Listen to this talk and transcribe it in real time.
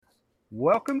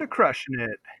Welcome to Crushing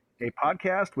It, a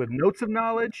podcast with notes of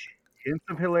knowledge, hints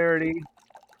of hilarity,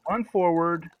 fun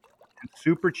forward, and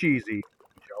super cheesy,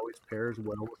 which always pairs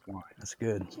well with wine. That's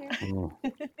good.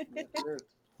 Cheers.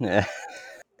 Yeah.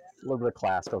 A little bit of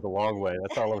class goes a long way.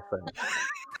 That's all I'm saying.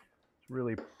 It's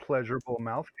really pleasurable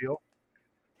mouthfeel.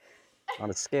 On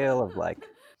a scale of like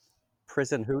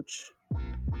prison hooch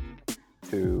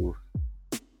to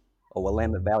a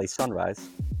Willamette Valley sunrise,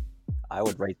 I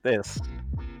would rate this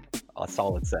a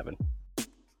solid 7.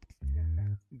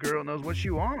 Girl knows what she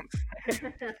wants. They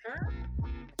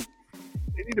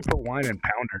need to put wine in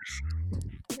pounders.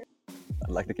 I'd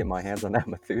like to get my hands on that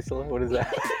Methuselah. What is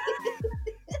that?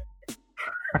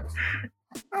 I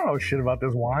don't know shit about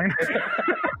this wine.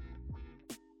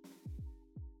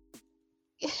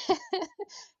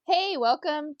 Hey,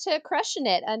 welcome to Crushing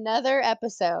It, another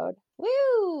episode.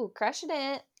 Woo! Crushing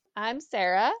it. I'm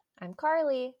Sarah, I'm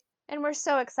Carly. and we're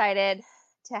so excited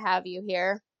to have you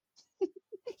here.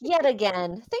 Yet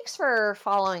again, thanks for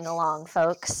following along,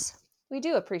 folks. We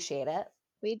do appreciate it.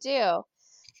 We do.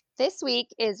 This week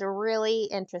is really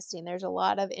interesting. There's a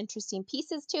lot of interesting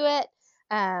pieces to it.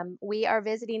 We are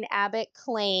visiting Abbott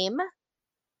Claim,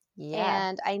 Yeah.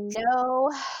 and I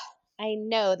know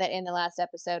that in the last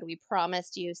episode we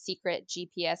promised you secret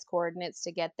GPS coordinates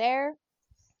to get there,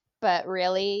 but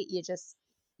really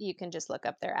you can just look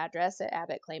up their address at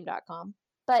abbottclaim.com.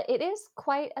 But it is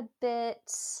quite a bit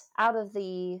out of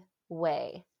the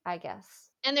way, I guess.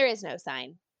 And there is no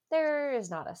sign, There is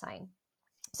not a sign.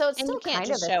 So it's And you still can't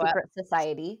kind of just a show up. secret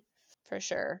society. for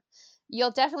sure.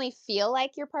 You'll definitely feel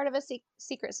like you're part of a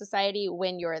secret society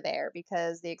when you're there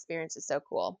because the experience is so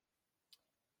cool.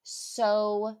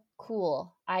 So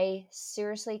cool. I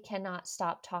seriously cannot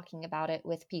stop talking about it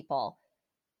with people.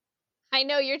 I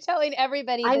know you're telling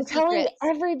everybody I'm the telling secrets.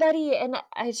 everybody, and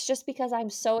it's just because I'm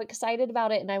so excited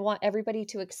about it and I want everybody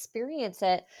to experience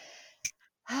it.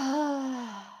 It's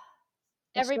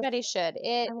just- Everybody should.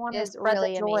 It I wanna is spread the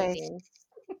really joy. amazing.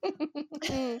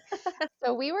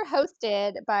 So we were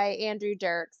hosted by Andrew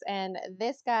Dirks, and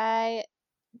this guy,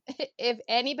 if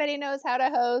anybody knows how to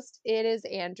host, it is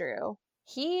Andrew.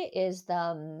 He is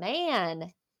the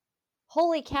man.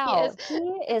 Holy cow. is. He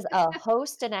is a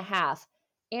host and a half.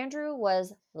 Andrew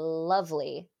was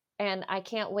lovely, and I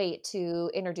can't wait to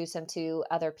introduce him to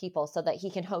other people so that he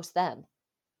can host them.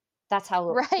 That's how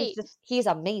Right. he's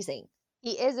amazing.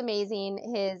 He is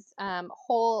amazing. His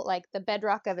whole, like the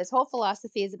bedrock of his whole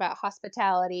philosophy is about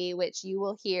hospitality, which you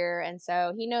will hear. And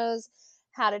so he knows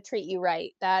how to treat you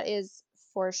right. That is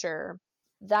for sure.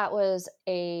 That was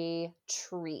a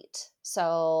treat.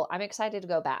 So I'm excited to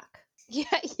go back.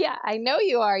 Yeah, I know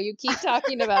you are. You keep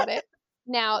talking about it.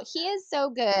 Now, he is so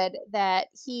good that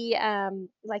he,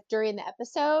 like during the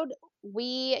episode,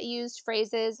 we used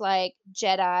phrases like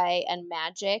Jedi and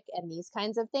magic and these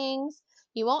kinds of things.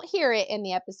 You won't hear it in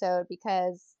the episode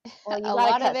because Well, you a gotta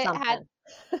lot of cut it had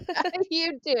something.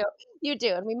 you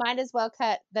do, and we might as well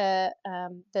cut the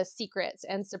secrets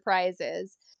and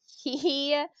surprises.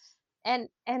 He and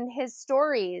his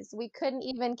stories, we couldn't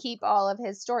even keep all of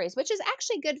his stories, which is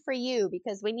actually good for you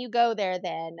because when you go there,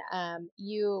 then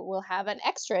you will have an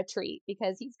extra treat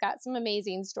because he's got some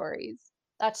amazing stories.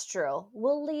 That's true.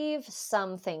 We'll leave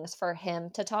some things for him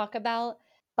to talk about,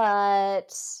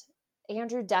 but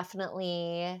Andrew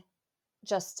definitely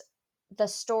just the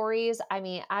stories. I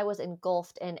mean, I was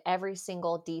engulfed in every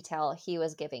single detail he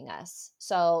was giving us.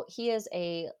 So he is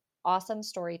a awesome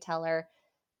storyteller.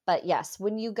 But yes,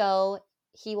 when you go,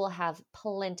 he will have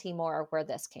plenty more where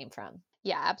this came from.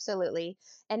 Yeah, absolutely.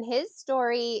 And his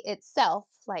story itself,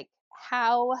 like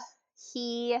how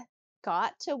he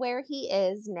got to where he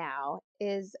is now,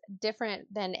 is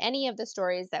different than any of the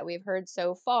stories that we've heard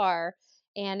so far.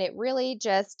 And it really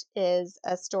just is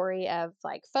a story of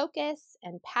like focus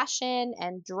and passion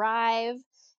and drive.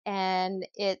 And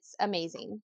it's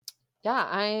amazing.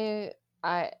 Yeah,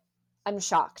 I'm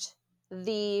shocked.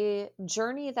 The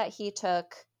journey that he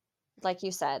took, like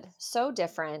you said, so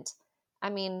different. I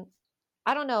mean,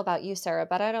 I don't know about you, Sarah,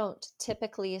 but I don't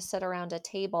typically sit around a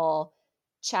table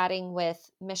chatting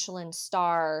with Michelin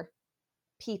star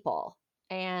people.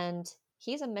 And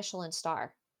he's a Michelin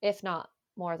star, if not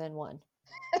more than one.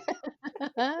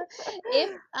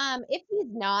 If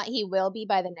he's not, he will be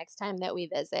by the next time that we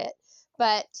visit.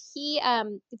 But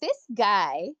this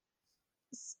guy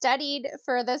studied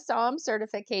for the Psalm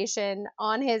certification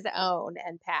on his own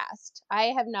and passed. I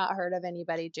have not heard of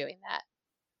anybody doing that.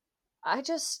 I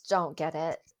just don't get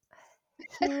it.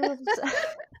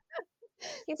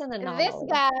 He's an anomaly. This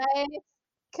guy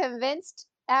convinced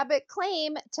Abbott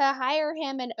Claim to hire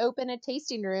him and open a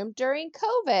tasting room during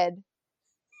COVID.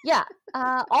 Yeah.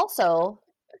 Also,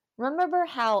 Remember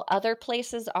how other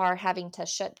places are having to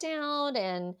shut down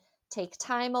and take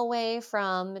time away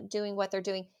from doing what they're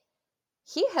doing?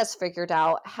 He has figured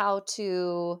out how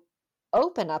to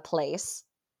open a place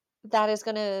that is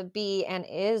going to be and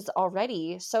is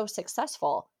already so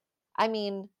successful. I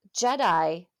mean,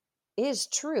 Jedi is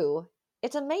true.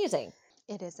 It's amazing.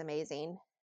 It is amazing.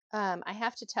 I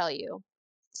have to tell you,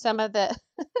 some of the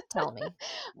Tell me.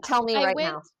 Tell me right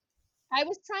now. I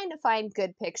was trying to find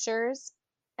good pictures.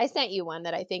 I sent you one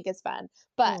that I think is fun,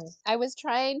 but I was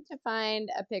trying to find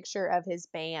a picture of his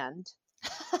band.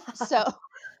 So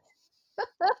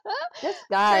this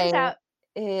guy turns out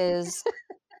is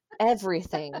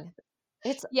everything.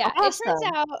 It's yeah, awesome. It turns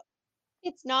out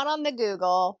it's not on the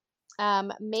Google.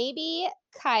 Maybe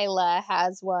Kyla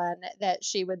has one that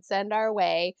she would send our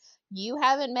way. You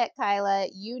haven't met Kyla.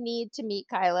 You need to meet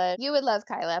Kyla. You would love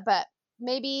Kyla, but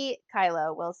maybe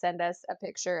Kyla will send us a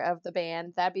picture of the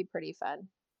band. That'd be pretty fun.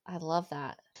 I love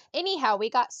that. Anyhow, we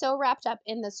got so wrapped up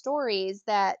in the stories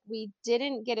that we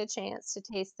didn't get a chance to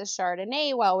taste the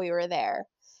Chardonnay while we were there.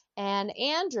 And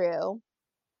Andrew,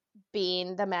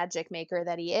 being the magic maker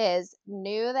that he is,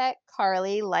 knew that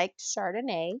Carly liked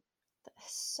Chardonnay.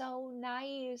 So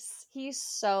nice. He's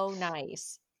so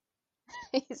nice.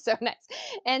 He's so nice.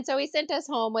 And so he sent us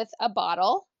home with a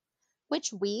bottle,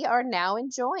 which we are now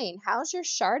enjoying. How's your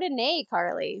Chardonnay,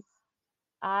 Carly?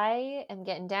 I am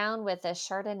getting down with a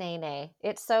Chardonnay.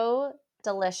 It's so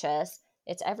delicious.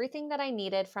 It's everything that I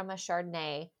needed from a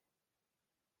Chardonnay.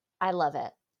 I love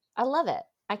it. I love it.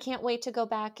 I can't wait to go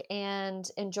back and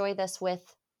enjoy this with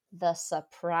the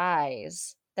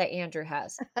surprise that Andrew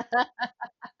has.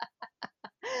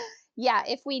 Yeah,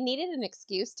 if we needed an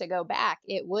excuse to go back,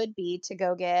 it would be to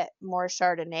go get more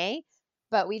Chardonnay,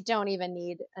 but we don't even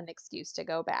need an excuse to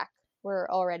go back. We're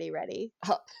already ready.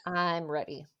 Oh, I'm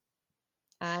ready.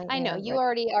 I know, you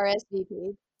already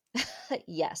RSVP'd.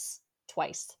 Yes,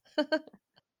 twice.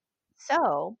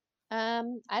 So, I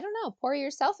don't know, pour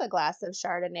yourself a glass of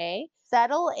Chardonnay.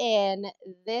 Settle in.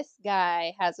 This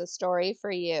guy has a story for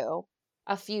you.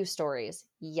 A few stories,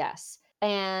 yes.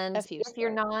 And if you're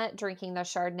not drinking the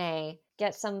Chardonnay,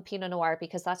 get some Pinot Noir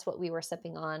because that's what we were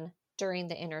sipping on during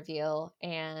the interview.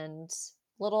 And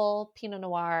little Pinot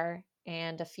Noir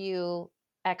and a few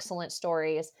excellent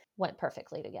stories went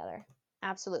perfectly together.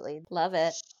 Absolutely. Love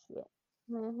it. Yeah.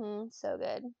 So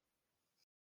good.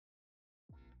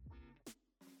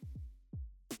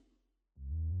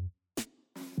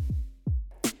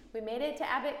 We made it to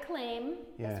Abbott Claim.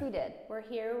 Yeah. Yes, we did. We're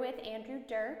here with Andrew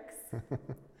Dirks.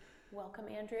 Welcome,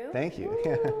 Andrew. Thank you. He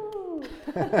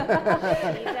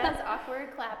does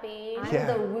awkward clapping. I'm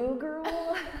the woo girl.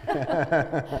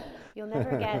 You'll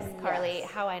never guess, Carly,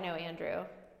 how I know Andrew.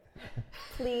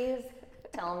 Please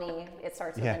tell me it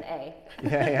starts with an A.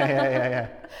 Yeah.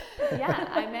 Yeah,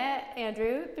 I met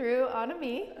Andrew through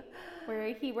Anami,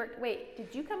 where he worked. Wait,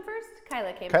 did you come first?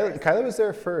 Kyla came first. Kyla was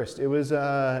there first. It was.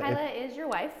 Kyla is your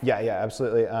wife. Yeah,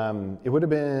 absolutely. It would have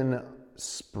been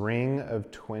spring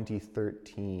of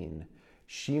 2013.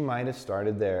 She might have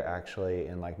started there actually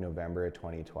in like November of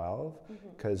 2012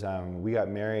 because we got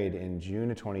married in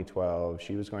June of 2012.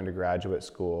 She was going to graduate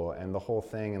school, and the whole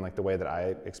thing, and like the way that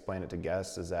I explain it to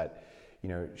guests is that, you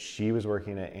know, she was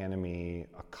working at Anime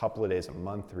a couple of days a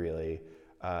month really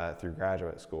through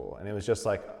graduate school, and it was just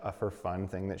like a for fun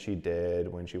thing that she did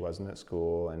when she wasn't at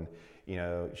school, and you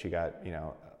know, she got, you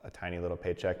know, a tiny little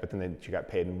paycheck, but then she got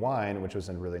paid in wine, which was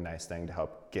a really nice thing to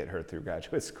help get her through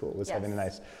graduate school, was having a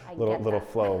nice little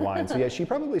flow of wine. So yeah, she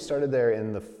probably started there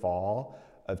in the fall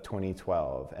of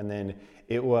 2012. And then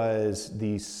it was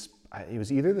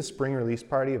either the spring release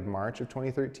party of March of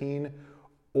 2013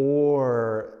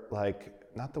 or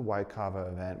like, not the Y Kava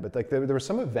event, but like there was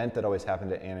some event that always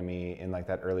happened at Anime in like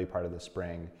that early part of the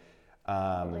spring.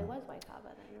 Probably was Y Kava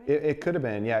then, right? It could have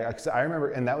been, yeah. Because I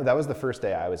remember, and that was the first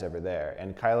day I was ever there.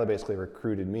 And Kyla basically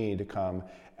recruited me to come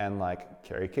and like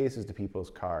carry cases to people's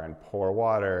car and pour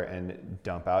water and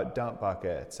dump out dump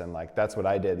buckets, and like that's what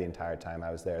I did the entire time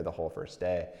I was there, the whole first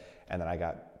day. And then I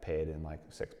got paid in like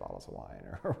 6 bottles of wine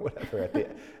or whatever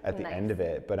at the end of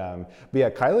it. But yeah,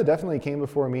 Kyla definitely came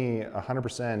before me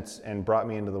 100% and brought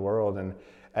me into the world. And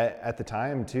at the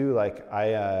time too, like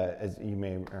I, as you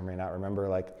may or may not remember,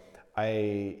 like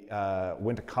I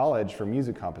went to college for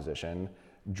music composition,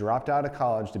 dropped out of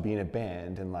college to be in a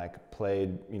band, and like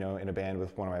played, you know, in a band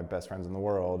with one of my best friends in the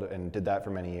world, and did that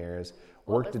for many years.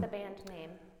 What was the band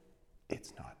name?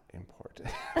 It's not important.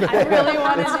 I really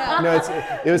want to know. No,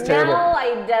 it was terrible. Now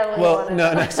I definitely want to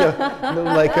know. No. So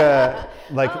like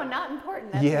oh, not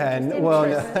important. That's yeah,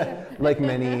 like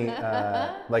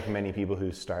many people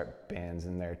who start bands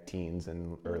in their teens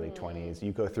and early 20s,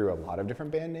 you go through a lot of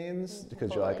different band names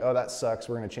because you're like, oh, that sucks,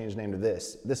 we're going to change the name to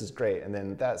this. This is great. And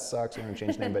then that sucks, we're going to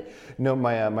change the name. But no,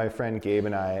 my friend Gabe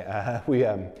and I,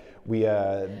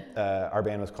 our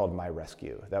band was called My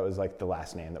Rescue. That was like the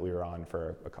last name that we were on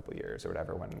for a couple of years or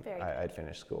whatever when I'd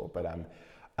finished school. But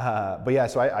yeah,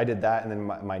 so I did that, and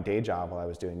then my day job while I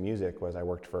was doing music was I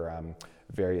worked for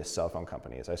various cell phone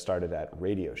companies. I started at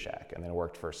Radio Shack, and then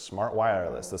worked for Smart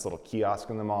Wireless, this little kiosk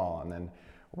in the mall, and then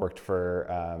worked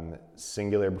for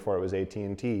Singular before it was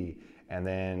AT&T, and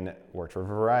then worked for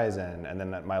Verizon, and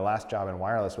then my last job in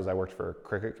wireless was I worked for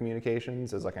Cricket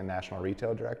Communications as like a national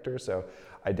retail director. So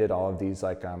I did all of these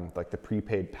like the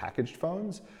prepaid packaged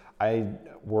phones. I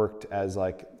worked as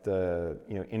like the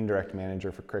indirect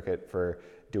manager for Cricket for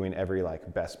doing every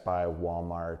like Best Buy,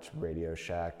 Walmart, Radio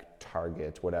Shack,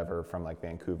 Target, whatever, from like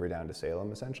Vancouver down to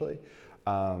Salem essentially,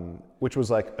 which was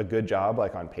like a good job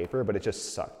like on paper, but it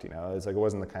just sucked. It was like it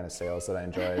wasn't the kind of sales that I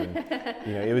enjoyed. And,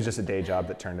 it was just a day job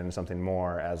that turned into something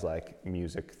more as like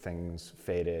music things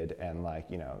faded and like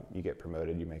you get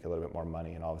promoted, you make a little bit more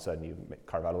money, and all of a sudden you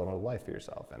carve out a little life for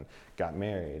yourself and got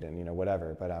married and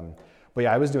whatever. But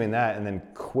yeah, I was doing that and then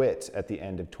quit at the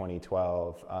end of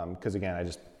 2012 because again, I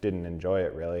just didn't enjoy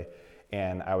it really,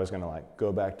 and I was gonna like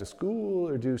go back to school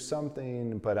or do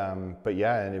something. But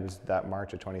yeah, and it was that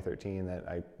March of 2013 that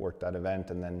I worked that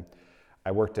event, and then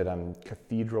I worked at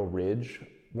Cathedral Ridge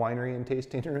Winery and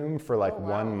Tasting Room for like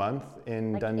 1 month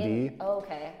in Dundee.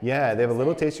 Okay. Yeah, they have a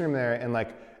little tasting room there, and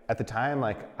like at the time,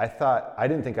 like I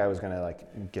didn't think I was gonna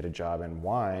like get a job in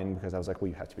wine because I was like, well,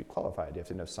 you have to be qualified. You have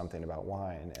to know something about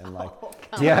wine, and like,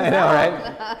 yeah, I know,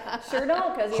 right? Sure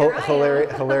don't, because you're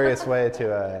hilarious way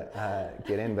to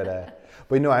get in, but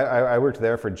no, I worked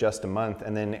there for just a month,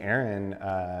 and then Aaron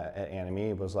at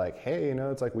Anime was like, hey,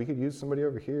 it's like we could use somebody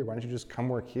over here. Why don't you just come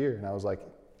work here? And I was like,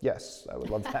 yes, I would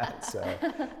love that. So,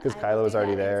 because Kyla was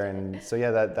already there, and so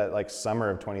yeah, that like summer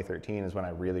of 2013 is when I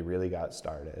really got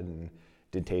started and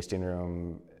did tasting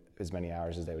room as many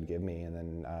hours as they would give me, and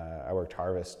then I worked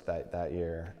Harvest that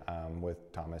year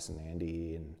with Thomas and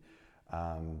Andy,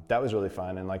 and that was really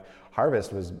fun. And like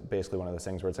Harvest was basically one of those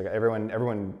things where it's like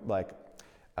everyone like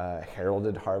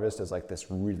heralded Harvest as like this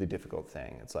really difficult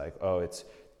thing. It's like, oh, it's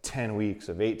 10 weeks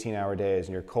of 18-hour days,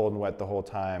 and you're cold and wet the whole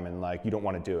time, and like you don't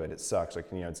want to do it. It sucks.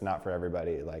 Like it's not for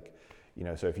everybody. Like.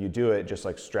 So if you do it, just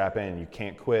like strap in, you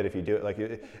can't quit if you do it. Like,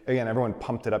 again, everyone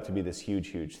pumped it up to be this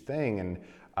huge thing. And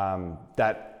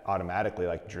that automatically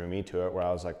like drew me to it, where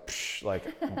I was like, psh, like,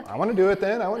 I want to do it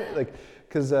then. I want to, like,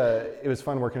 cause it was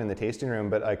fun working in the tasting room,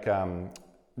 but like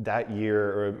that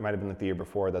year, or it might've been like the year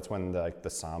before, that's when the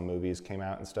Somm movies came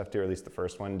out and stuff too, or at least the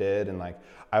first one did. And like,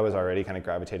 I was already kind of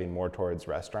gravitating more towards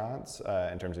restaurants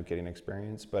in terms of getting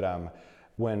experience. But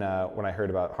when I heard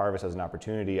about Harvest as an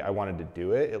opportunity, I wanted to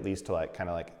do it at least to like kind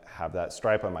of like have that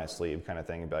stripe on my sleeve kind of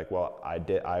thing, and be like, well,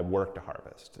 I worked a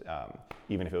Harvest,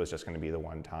 even if it was just going to be the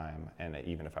one time, and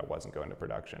even if I wasn't going to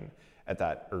production at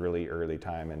that early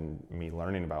time, and me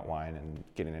learning about wine and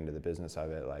getting into the business of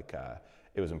it, like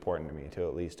it was important to me to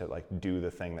at least to like do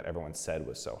the thing that everyone said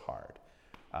was so hard.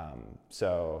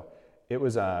 So. It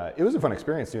was a fun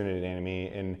experience doing it at Anime,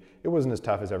 and it wasn't as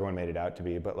tough as everyone made it out to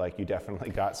be, but like you definitely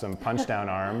got some punch down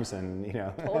arms, and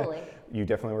Totally. You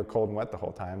definitely were cold and wet the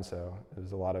whole time, so it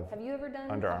was a lot of Have you ever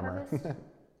done Under Armour.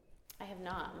 I have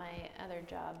not. My other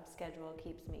job schedule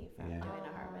keeps me from doing a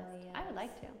Harvest. I would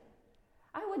like to.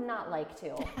 I would not like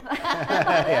to.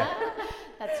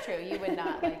 That's true. You would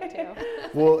not like to.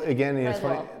 Well, again, it's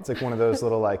funny. It's like one of those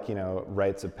little like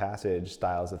rites of passage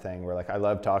styles of thing where like I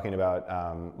love talking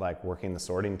about like working the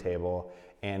sorting table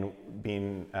and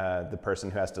being the person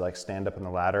who has to like stand up on the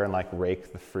ladder and like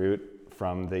rake the fruit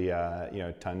from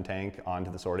the ton tank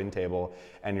onto the sorting table,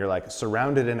 and you're like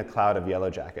surrounded in a cloud of yellow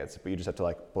jackets, but you just have to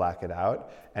like black it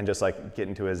out and just like get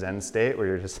into a zen state where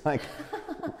you're just like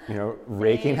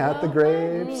raking out the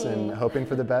grapes and hoping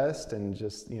for the best, and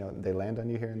just they land on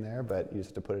you here and there, but you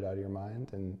just have to put it out of your mind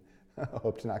and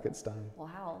hope to not get stung.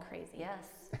 Wow, crazy.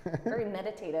 Yes, very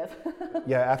meditative.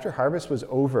 Yeah, after Harvest was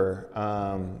over,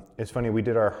 it's funny, we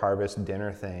did our Harvest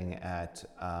dinner thing at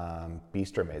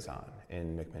Bistro Maison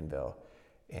in McMinnville.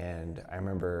 And I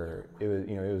remember it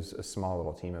was a small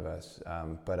little team of us,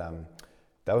 but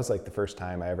that was like the first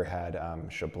time I ever had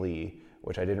Chablis,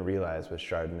 which I didn't realize was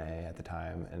Chardonnay at the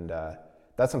time. And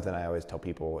that's something I always tell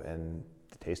people in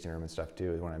the tasting room and stuff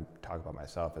too, is when I talk about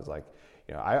myself, is like,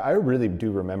 I really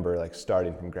do remember like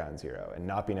starting from ground zero and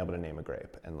not being able to name a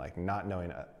grape and like not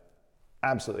knowing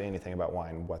absolutely anything about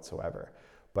wine whatsoever.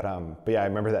 But yeah, I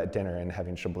remember that dinner and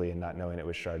having Chablis and not knowing it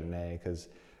was Chardonnay, because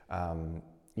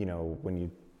when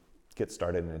you get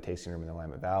started in a tasting room in the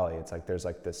Willamette Valley, it's like there's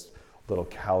like this little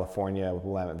California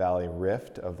Willamette Valley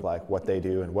rift of like what they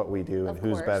do and what we do and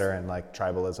who's better, and like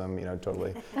tribalism, you know,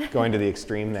 totally going to the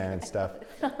extreme there and stuff.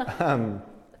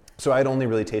 So I'd only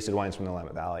really tasted wines from the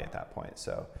Willamette Valley at that point.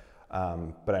 So,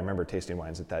 but I remember tasting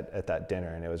wines at that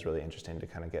dinner, and it was really interesting to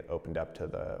kind of get opened up to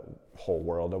the whole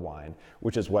world of wine,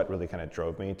 which is what really kind of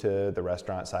drove me to the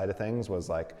restaurant side of things. Was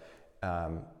like,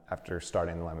 after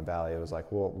starting in the Willamette Valley, it was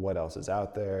like, well, what else is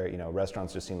out there? You know,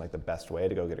 restaurants just seemed like the best way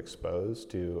to go get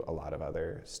exposed to a lot of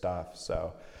other stuff.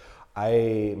 So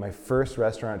my first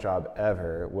restaurant job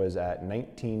ever was at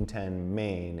 1910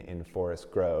 Main in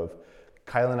Forest Grove.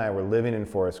 Kyla and I were living in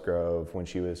Forest Grove when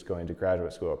she was going to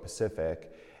graduate school at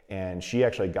Pacific, and she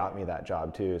actually got me that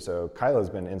job too. So Kyla's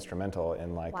been instrumental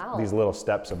in like these little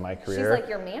steps of my career. She's like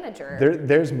your manager.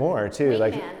 There's more too.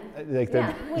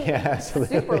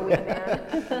 Absolutely. Super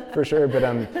wingman. For sure, but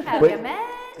Have you met?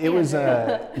 it was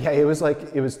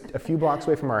it was a few blocks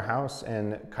away from our house,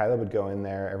 and Kyla would go in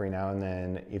there every now and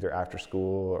then, either after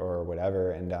school or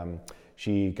whatever, and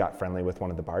she got friendly with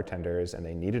one of the bartenders, and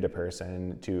they needed a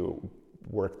person to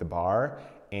work the bar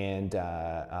and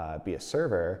be a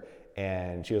server.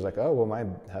 And she was like, oh, well, my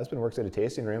husband works at a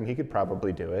tasting room. He could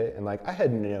probably do it. And like, I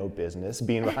had no business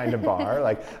being behind a bar.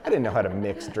 Like, I didn't know how to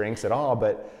mix drinks at all.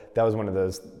 But that was one of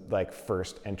those like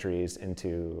first entries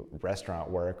into restaurant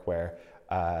work where,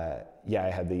 I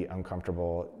had the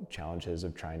uncomfortable challenges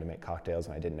of trying to make cocktails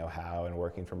and I didn't know how, and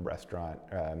working from restaurant,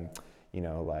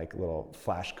 like little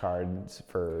flashcards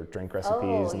for drink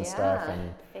recipes and stuff,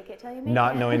 and Fake it till you make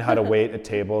not it. knowing how to wait at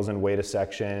tables and wait a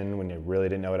section when you really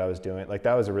didn't know what I was doing. Like,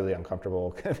 that was a really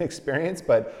uncomfortable kind of experience,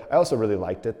 but I also really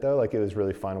liked it though. Like, it was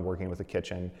really fun working with the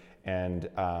kitchen, and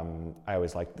I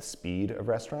always liked the speed of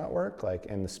restaurant work, like,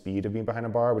 and the speed of being behind a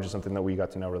bar, which is something that we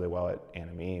got to know really well at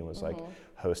Anna Mee, was like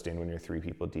hosting when you're 3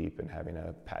 people deep and having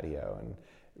a patio, and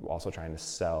also trying to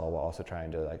sell while also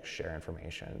trying to like share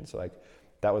information. So like,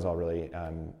 that was all really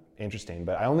interesting.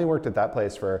 But I only worked at that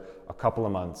place for a couple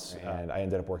of months, and I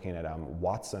ended up working at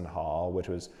Watson Hall, which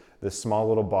was this small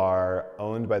little bar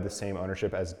owned by the same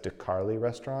ownership as DeCarli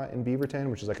Restaurant in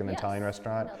Beaverton, which is like an Italian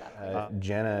restaurant.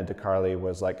 Jenna DeCarli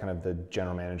was like kind of the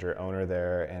general manager owner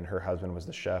there, and her husband was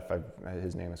the chef.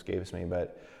 His name escapes me,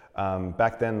 but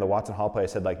back then the Watson Hall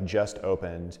place had like just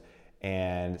opened,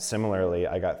 and similarly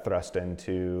I got thrust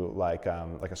into like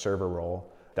a server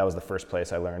role. That was the first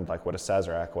place I learned like what a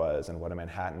Sazerac was and what a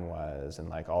Manhattan was, and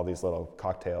like all these little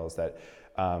cocktails that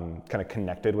kind of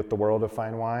connected with the world of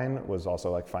fine wine, was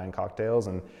also like fine cocktails.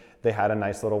 And they had a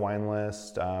nice little wine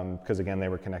list because again, they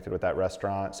were connected with that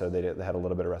restaurant, so they had a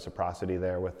little bit of reciprocity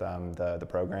there with the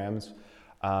programs.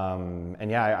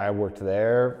 I worked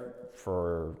there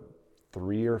for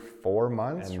 3 or 4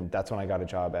 months, and that's when I got a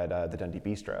job at the Dundee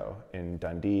Bistro in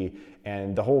Dundee.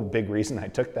 And the whole big reason I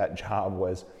took that job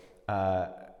was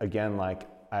again, like,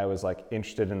 I was like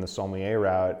interested in the sommelier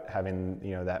route, having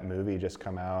that movie just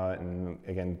come out, and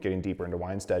again getting deeper into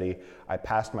wine study. I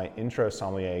passed my intro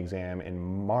sommelier exam in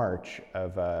March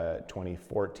of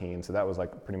 2014, so that was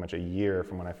like pretty much a year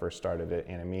from when I first started at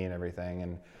Anna Mee and everything.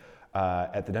 And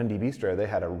at the Dundee Bistro, they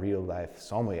had a real life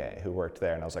sommelier who worked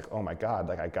there, and I was like, oh my god,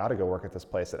 like I got to go work at this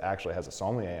place that actually has a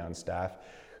sommelier on staff,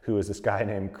 who was this guy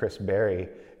named Chris Berry,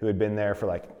 who had been there for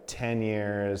like 10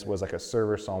 years, was like a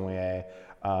server sommelier,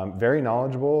 very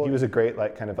knowledgeable. He was a great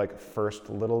like kind of like first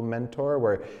little mentor,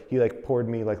 where he like poured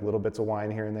me like little bits of wine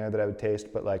here and there that I would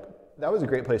taste. But like, that was a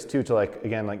great place too to like,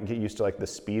 again, like get used to like the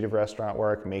speed of restaurant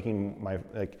work, making my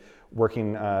like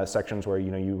working sections where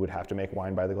you would have to make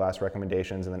wine by the glass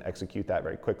recommendations and then execute that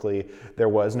very quickly. There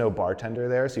was no bartender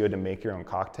there, so you had to make your own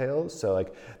cocktails. So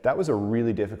like, that was a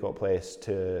really difficult place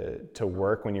to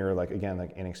work when you're like, again,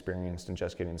 like inexperienced and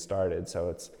just getting started. So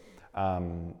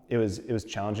it was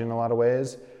challenging in a lot of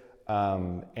ways,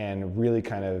 and really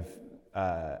kind of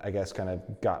I guess kind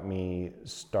of got me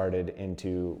started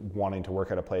into wanting to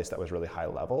work at a place that was really high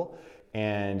level.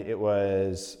 And it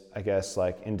was, I guess,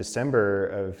 like in December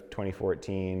of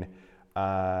 2014,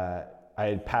 I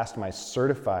had passed my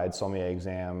certified sommelier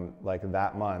exam like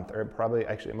that month, or probably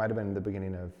actually it might have been the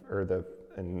beginning of,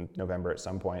 in November at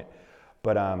some point.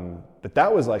 But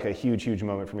that was like a huge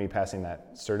moment for me, passing that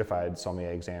certified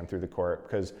sommelier exam through the court,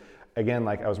 because again,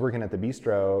 like I was working at the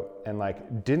bistro and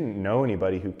like didn't know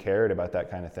anybody who cared about that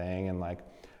kind of thing. And like,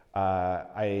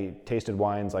 I tasted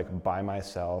wines like by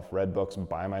myself, read books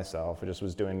by myself. I just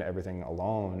was doing everything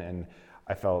alone, and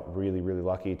I felt really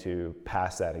lucky to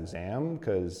pass that exam,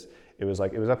 because it was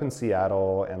up in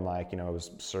Seattle, and like I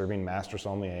was serving master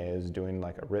sommeliers, doing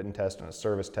like a written test and a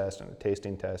service test and a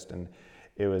tasting test, and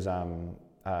it was I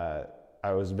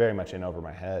was very much in over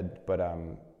my head. But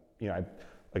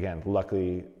I again,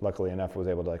 luckily enough, was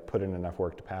able to like put in enough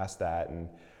work to pass that. And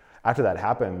after that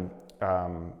happened,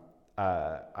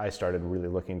 I started really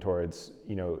looking towards,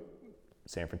 you know,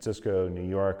 San Francisco, New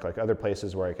York, like other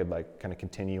places where I could like kind of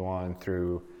continue on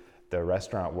through the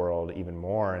restaurant world even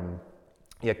more. And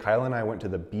yeah, Kyla and I went to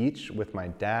the beach with my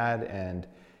dad and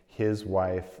his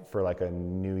wife for like a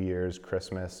New Year's,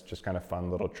 Christmas, just kind of fun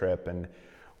little trip. And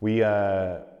we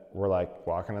were like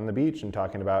walking on the beach and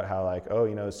talking about how like, oh,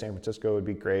 you know, San Francisco would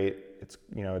be great. It's,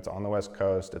 you know, it's on the West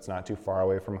Coast. It's not too far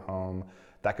away from home.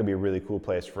 That could be a really cool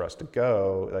place for us to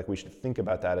go. Like, we should think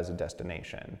about that as a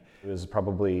destination. It was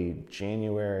probably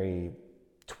January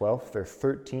 12th or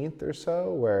 13th or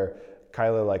so where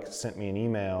Kyla like sent me an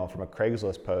email from a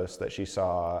Craigslist post that she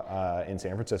saw in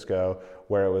San Francisco,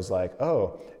 where it was like,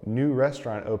 oh, new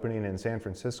restaurant opening in San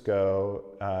Francisco,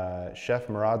 Chef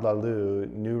Murad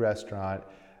Lalou, new restaurant,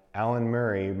 Alan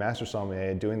Murray, master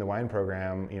sommelier, doing the wine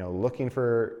program, you know, looking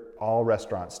for all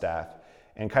restaurant staff.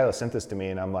 And Kyla sent this to me,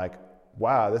 and I'm like,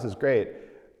 wow, this is great.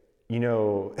 You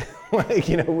know, like,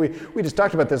 you know, we just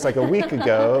talked about this like a week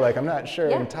ago. Like, I'm not sure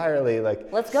entirely, like,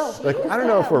 let's go. Like, I don't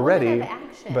know if we're ready,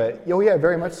 action. but oh yeah,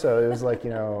 very much so. It was like,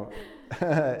 you know,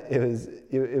 it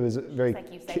was very. It's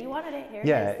like you said you wanted it. Here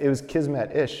yeah, it is. it was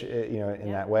kismet-ish, you know,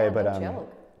 in that way. Yeah, But no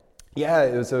joke. yeah,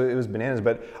 it was bananas.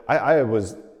 But I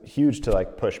was huge to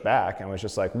like push back and was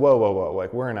just like, whoa,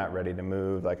 like, we're not ready to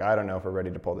move. Like, I don't know if we're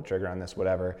ready to pull the trigger on this,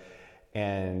 whatever.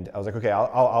 And I was like, okay,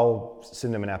 I'll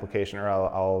send them an application, or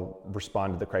I'll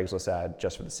respond to the Craigslist ad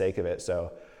just for the sake of it.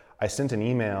 So I sent an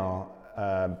email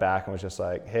back and was just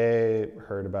like, hey,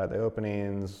 heard about the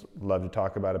openings, love to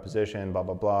talk about a position, blah,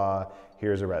 blah, blah.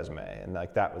 Here's a resume. And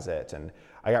like, that was it. And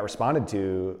I got responded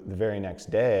to the very next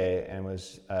day, and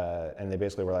and they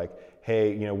basically were like,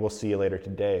 hey, you know, we'll see you later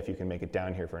today if you can make it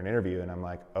down here for an interview. And I'm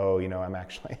like, oh, you know, I'm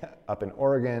actually up in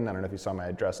Oregon. I don't know if you saw my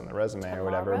address on the resume or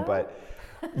whatever, but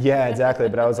yeah, exactly.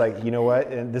 But I was like, you know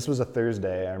what? And this was a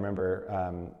Thursday, I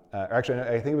remember. Actually,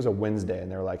 I think it was a Wednesday,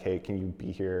 and they were like, hey, can you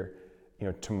be here, you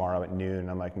know, tomorrow at noon? And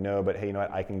I'm like, no, but hey, you know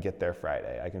what? I can get there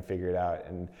Friday. I can figure it out.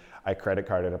 And I credit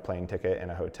carded a plane ticket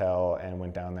and a hotel and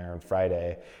went down there on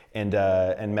Friday and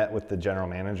met with the general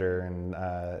manager. And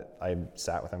I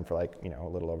sat with him for like, you know, a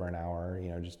little over an hour, you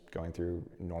know, just going through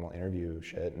normal interview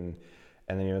shit. And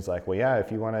then he was like, well, yeah, if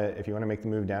you want to make the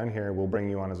move down here, we'll bring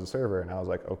you on as a server. And I was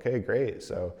like, okay, great.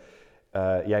 So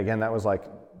yeah, again, that was like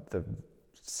the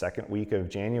second week of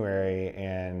January,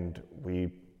 and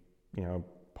we, you know,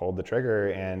 pulled the trigger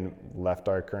and left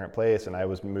our current place, and I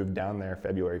was moved down there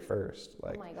February 1st.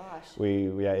 Like, Oh my gosh.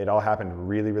 it all happened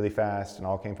really, really fast, and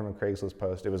all came from a Craigslist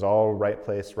post. It was all right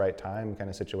place, right time kind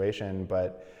of situation,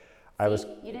 but I was,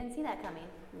 You didn't see that coming.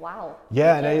 Wow.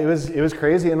 yeah, and it was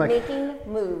crazy, and like, Making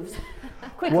moves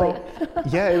quickly. well,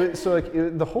 yeah, so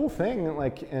like the whole thing,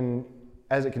 like, and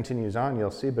as it continues on,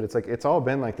 you'll see, but it's like, it's all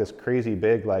been like this crazy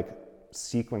big like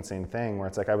sequencing thing where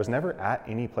it's like, I was never at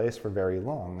any place for very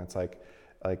long. It's like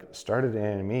started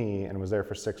at NME and was there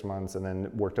for 6 months, and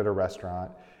then worked at a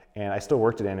restaurant. And I still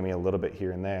worked at NME a little bit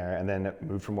here and there, and then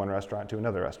moved from one restaurant to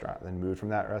another restaurant, then moved from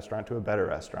that restaurant to a better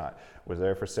restaurant. Was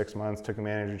there for 6 months, took a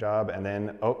manager job, and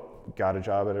then, got a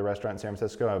job at a restaurant in San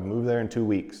Francisco. I moved there in 2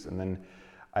 weeks. And then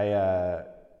I,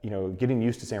 you know, getting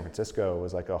used to San Francisco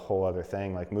was like a whole other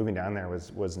thing. Like, moving down there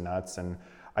was nuts. And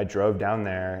I drove down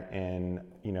there and,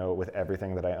 you know, with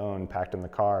everything that I owned packed in the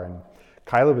car. And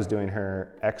Kyla was doing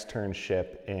her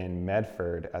externship in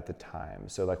Medford at the time.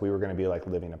 So like, we were going to be like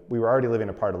we were already living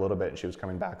apart a little bit, and she was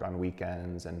coming back on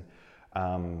weekends. And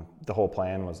the whole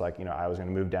plan was like, you know, I was going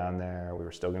to move down there. We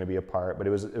were still going to be apart, but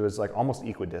it was like almost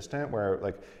equidistant, where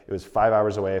like it was 5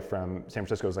 hours away from San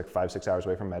Francisco. Was like 5-6 hours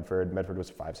away from Medford. Medford was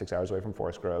 5-6 hours away from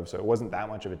Forest Grove. So it wasn't that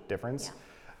much of a difference.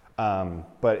 Yeah.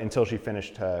 But until she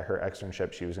finished her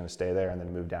externship, she was going to stay there and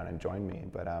then move down and join me.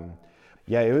 But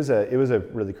yeah, it was a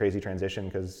really crazy transition,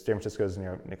 because San Francisco is, you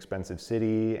know, an expensive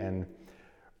city, and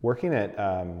working at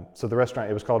so the restaurant,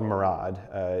 it was called Murad.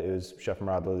 It was Chef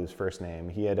Murad Lalou's first name.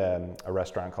 He had a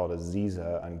restaurant called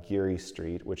Aziza on Geary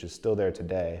Street, which is still there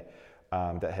today,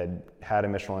 that had a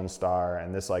Michelin star,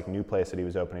 and this like new place that he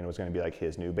was opening was going to be like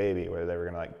his new baby, where they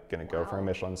were going to go for a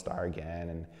Michelin star again.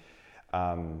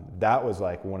 And that was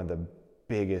like one of the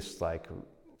biggest like.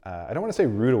 I don't want to say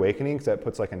rude awakening, because that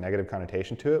puts like a negative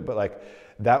connotation to it, but like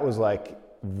that was like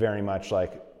very much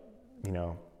like, you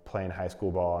know, playing high school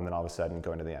ball and then all of a sudden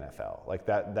going to the NFL. Like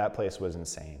that place was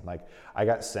insane. Like, I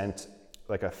got sent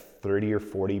like a 30 or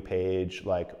 40 page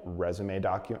like resume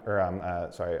document,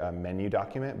 or menu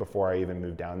document before I even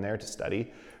moved down there to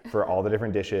study for all the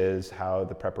different dishes, how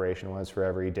the preparation was for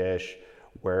every dish,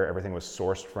 where everything was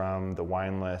sourced from, the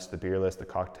wine list, the beer list, the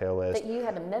cocktail list. That you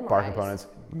had to memorize. Bar components,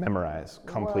 memorize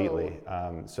completely.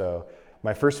 So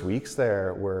my first weeks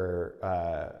there were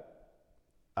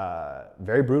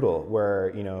very brutal,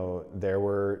 where, you know, there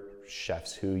were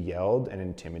chefs who yelled and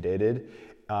intimidated.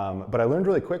 But I learned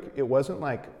really quick, it wasn't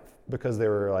like because they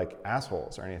were like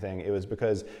assholes or anything. It was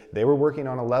because they were working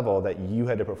on a level that you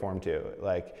had to perform to,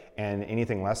 like, and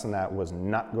anything less than that was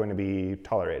not going to be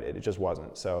tolerated. It just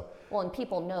wasn't. So. Well, and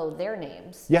people know their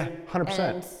names. Yeah, 100%.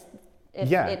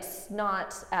 And if it's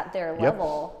not at their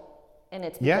level, and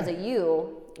it's because of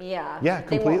you, completely.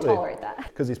 they won't tolerate that.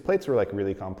 Because these plates were like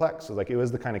really complex. So like it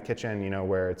was the kind of kitchen, you know,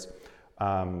 where it's,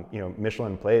 you know,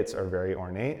 Michelin plates are very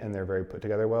ornate and they're very put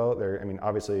together well. They're, I mean,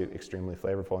 obviously extremely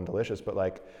flavorful and delicious, but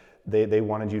like they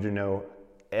wanted you to know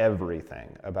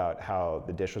everything about how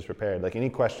the dish was prepared. Like any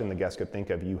question the guest could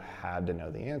think of, you had to know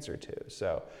the answer to.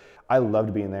 So I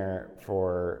loved being there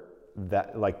for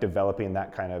that, like developing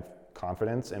that kind of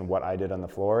confidence in what I did on the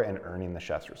floor and earning the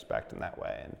chef's respect in that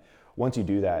way. And once you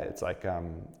do that, it's like,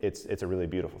 it's a really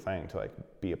beautiful thing to like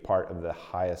be a part of the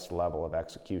highest level of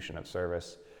execution of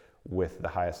service with the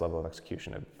highest level of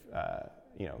execution of,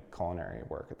 you know, culinary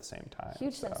work at the same time.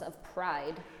 Huge sense of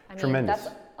pride. I mean, Tremendous.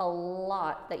 that's a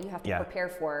lot that you have to prepare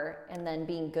for, and then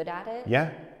being good at it.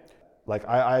 Yeah. Like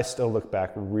I still look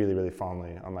back really, really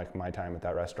fondly on like my time at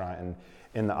that restaurant. And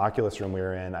in the Oculus room we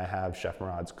were in, I have Chef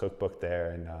Murad's cookbook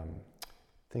there. And I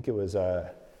think it was,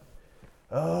 I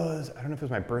don't know if it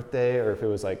was my birthday or if it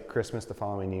was like Christmas the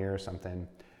following year or something.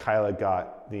 Kyla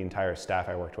got the entire staff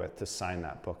I worked with to sign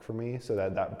that book for me. So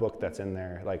that book that's in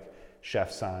there, like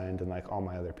chef signed and like all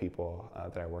my other people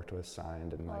that I worked with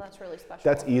signed. And like, that's really special.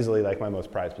 That's easily like my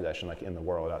most prized possession like in the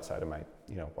world outside of my,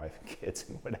 you know, wife and kids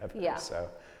and whatever. Yeah. So.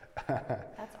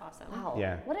 That's awesome. Wow.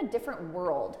 Yeah. What a different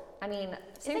world. I mean,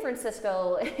 San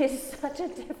Francisco is such a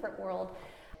different world.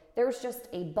 There's just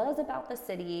a buzz about the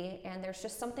city, and there's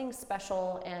just something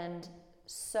special and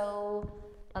so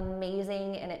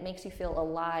amazing, and it makes you feel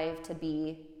alive to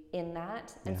be in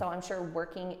that. And so I'm sure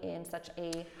working in such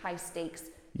a high stakes,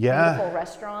 beautiful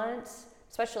restaurant,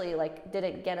 especially like, did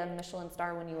it get a Michelin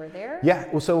star when you were there? Yeah.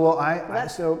 Well,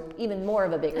 That's even more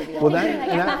of a bigger deal. Well,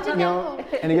 that you know,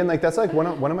 and again, like that's like one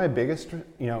of my biggest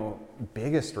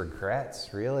regrets,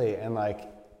 really. And like,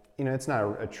 you know, it's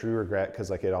not a true regret because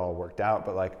like it all worked out,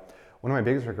 but like one of my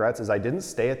biggest regrets is I didn't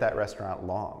stay at that restaurant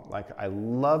long. Like I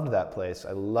loved that place.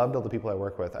 I loved all the people I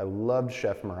work with. I loved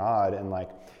Chef Murad, and like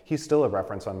he's still a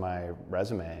reference on my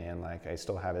resume, and like I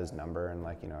still have his number, and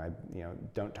like, you know, I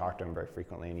don't talk to him very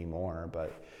frequently anymore,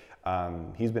 but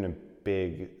he's been a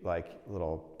big like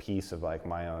little piece of like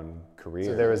my own career.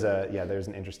 So there's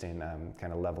an interesting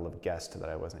kind of level of guest that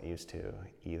I wasn't used to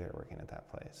either working at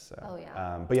that place.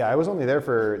 So, but yeah, I was only there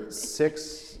for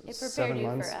 6, It 7 prepared you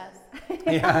months. for us.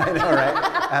 Yeah, I know, right?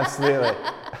 Absolutely.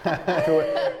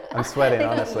 I'm sweating,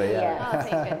 honestly. Yeah. Oh,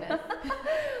 thank goodness.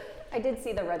 I did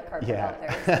see the red carpet out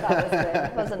there, so that was good.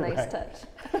 It was a nice touch.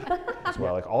 As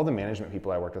well, like all the management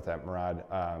people I worked with at Murad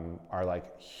are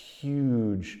like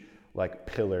huge like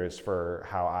pillars for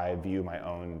how I view my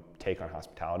own take on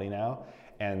hospitality now.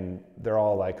 And they're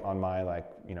all like on my like,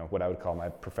 you know, what I would call my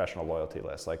professional loyalty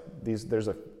list. Like there's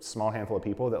a small handful of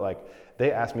people that like,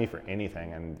 they ask me for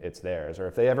anything and it's theirs. Or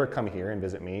if they ever come here and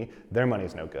visit me, their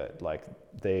money's no good. Like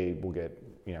they will get,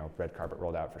 you know, red carpet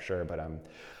rolled out for sure. But I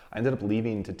ended up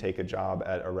leaving to take a job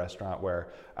at a restaurant where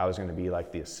I was going to be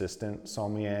like the assistant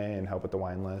sommelier and help with the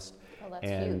wine list. Oh, that's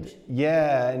huge.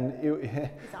 Yeah, and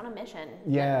He's on a mission.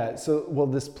 Yeah, so well,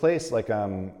 this place, like, I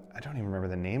don't even remember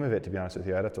the name of it, to be honest with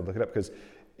you. I'd have to look it up because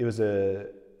it was a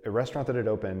restaurant that had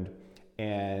opened,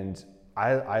 and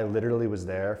I literally was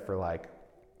there for like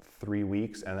 3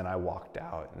 weeks, and then I walked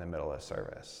out in the middle of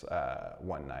service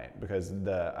one night because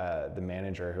the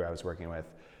manager who I was working with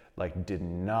like did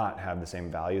not have the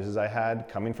same values as I had.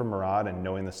 Coming from Murad and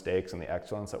knowing the stakes and the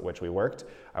excellence at which we worked,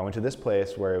 I went to this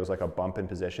place where it was like a bump in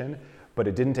position, but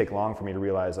it didn't take long for me to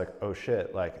realize like, oh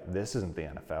shit, like this isn't the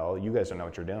NFL. You guys don't know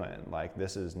what you're doing. Like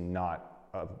this is not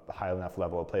a high enough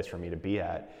level of place for me to be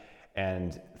at.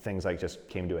 And things like just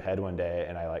came to a head one day,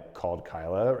 and I like called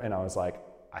Kyla and I was like,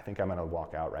 I think I'm gonna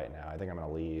walk out right now. I think I'm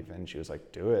gonna leave. And she was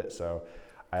like, do it. So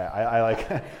I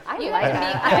like. I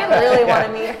really want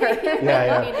to meet her.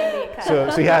 Yeah.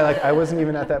 So yeah, like I wasn't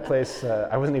even at that place.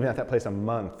 I wasn't even at that place a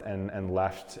month and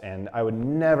left. And I would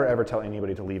never ever tell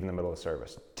anybody to leave in the middle of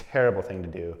service. Terrible thing to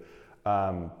do.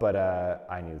 But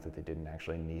I knew that they didn't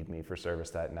actually need me for service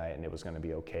that night, and it was going to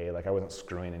be okay. Like I wasn't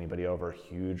screwing anybody over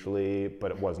hugely,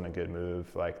 but it wasn't a good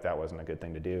move. Like that wasn't a good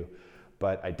thing to do.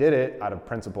 But I did it out of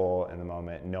principle in the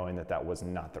moment, knowing that that was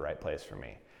not the right place for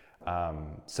me.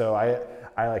 So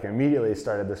I like immediately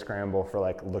started the scramble for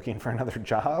like looking for another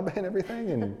job and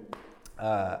everything. And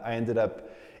I ended up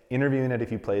interviewing at a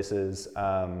few places.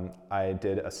 I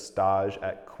did a stage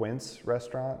at Quince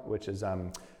restaurant, which is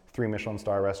 3 Michelin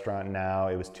star restaurant now.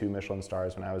 It was 2 Michelin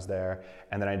stars when I was there.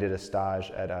 And then I did a stage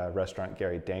at a restaurant,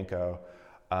 Gary Danko.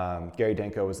 Gary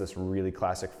Danko was this really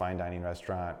classic fine dining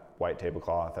restaurant, white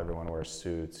tablecloth, everyone wears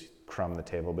suits, crumb the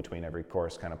table between every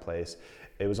course kind of place.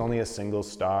 It was only a single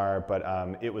star, but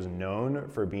it was known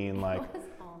for being like,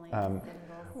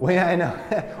 well, yeah, I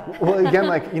know. Well, again,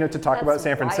 like, you know, to talk about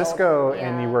San Francisco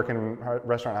and you work in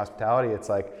restaurant hospitality, it's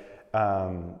like,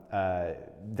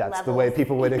 that's the way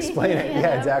people would explain it.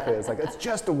 Yeah, exactly. It's like, it's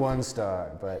just a 1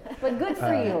 star, but good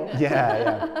for you.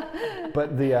 Yeah.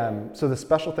 But so the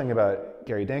special thing about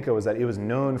Gary Danko was that it was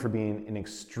known for being an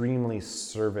extremely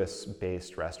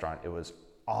service-based restaurant. It was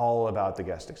all about the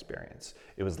guest experience.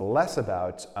 It was less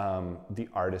about the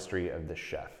artistry of the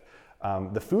chef.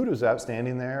 The food was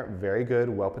outstanding there, very good,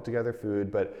 well put together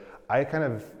food, but I kind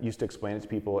of used to explain it to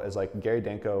people as like Gary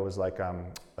Danko was like a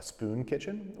spoon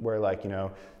kitchen where, like, you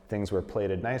know, things were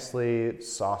plated nicely,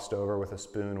 sauced over with a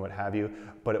spoon, what have you,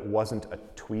 but it wasn't a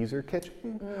tweezer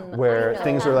kitchen where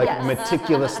things are like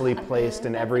meticulously placed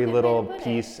in every little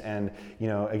piece, and, you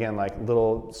know, again, like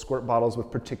little squirt bottles with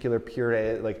particular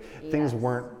puree, like things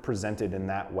weren't presented in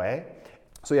that way.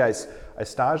 So yeah, I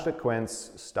staged at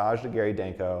Quince, staged at Gary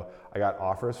Danko. I got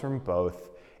offers from both,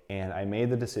 and I made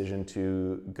the decision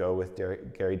to go with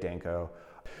Gary Danko.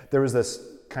 There was this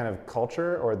kind of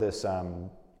culture or this,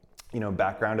 you know,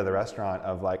 background of the restaurant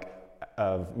of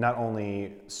not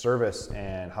only service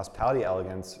and hospitality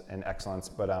elegance and excellence,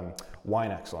 but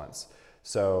wine excellence.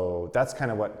 So that's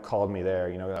kind of what called me there,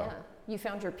 you know. Yeah. You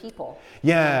found your people.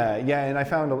 Yeah, and I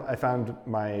found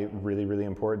my really, really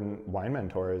important wine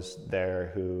mentors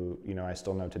there who, you know, I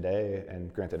still know today,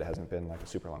 and granted it hasn't been like a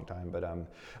super long time, but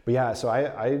yeah, so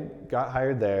I got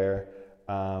hired there,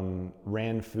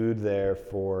 ran food there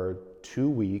for 2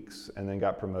 weeks, and then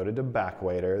got promoted to back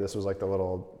waiter. This was like the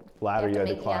little ladder you had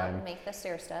to climb. Yeah, make the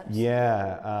stair steps.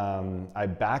 Yeah, I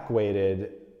back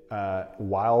waited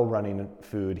while running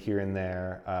food here and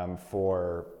there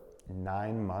for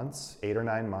 9 months, 8 or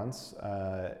 9 months,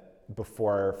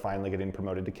 before finally getting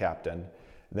promoted to captain.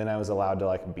 Then I was allowed to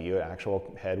like be an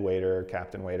actual head waiter,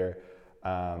 captain waiter.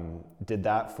 Did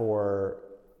that for,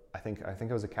 I think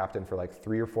I was a captain for like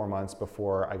 3 or 4 months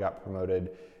before I got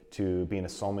promoted to being a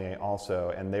sommelier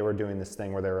also. And they were doing this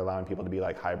thing where they were allowing people to be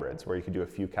like hybrids, where you could do a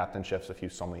few captain shifts, a few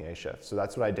sommelier shifts. So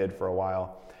that's what I did for a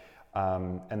while.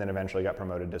 And then eventually got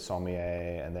promoted to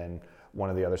sommelier, and then one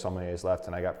of the other sommeliers left,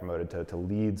 and I got promoted to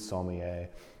lead sommelier.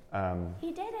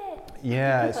 He did it.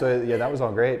 Yeah, so yeah, that was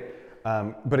all great.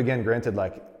 But again, granted,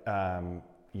 like,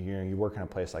 you work in a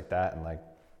place like that, and like,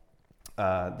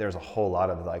 there's a whole lot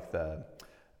of like the,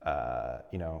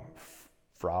 you know,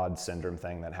 fraud syndrome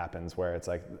thing that happens where it's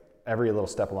like every little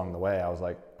step along the way, I was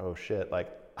like, oh shit, like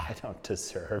I don't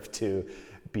deserve to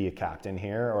be a captain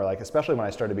here. Or like, especially when I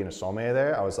started being a sommelier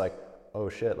there, I was like, oh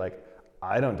shit, like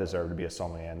I don't deserve to be a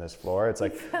sommelier on this floor. It's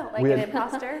like, felt like an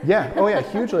imposter. Yeah, oh yeah,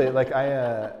 hugely. Like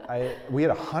we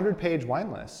had a 100-page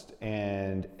wine list,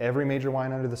 and every major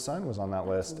wine under the sun was on that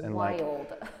list. And Wild.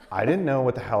 like, I didn't know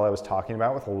what the hell I was talking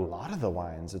about with a lot of the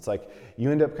wines. It's like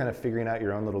you end up kind of figuring out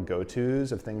your own little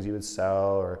go-tos of things you would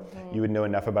sell, or you would know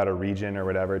enough about a region or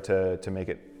whatever to make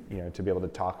it, you know, to be able to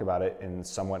talk about it in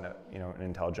somewhat, you know, an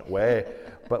intelligent way.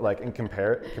 But like in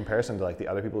comparison to like the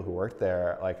other people who worked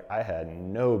there, like I had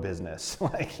no business,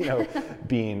 like, you know,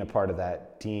 being a part of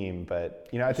that team. But,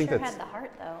 you know, I think Sure that's, had the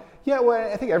heart though. yeah,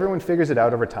 well, I think everyone figures it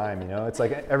out over time, you know. It's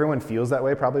like everyone feels that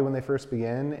way probably when they first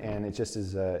begin, and it just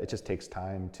is, it just takes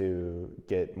time to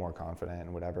get more confident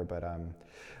and whatever.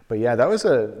 But yeah, that was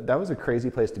a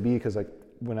crazy place to be, because like,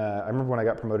 I remember when I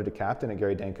got promoted to captain at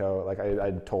Gary Danko, like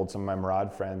I told some of my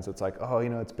Murad friends, it's like, oh, you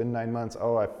know, it's been 9 months.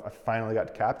 Oh, I finally got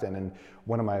to captain. And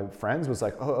one of my friends was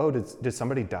like, did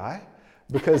somebody die?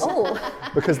 Because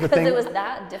because the thing, it was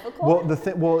that difficult. Well,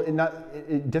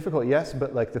 difficult, yes,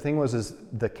 but like the thing is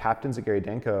the captains at Gary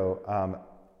Danko,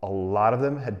 a lot of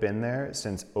them had been there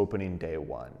since opening day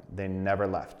one. They never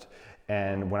left.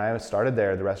 And when I started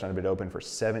there, the restaurant had been open for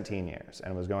 17 years,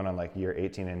 and it was going on like year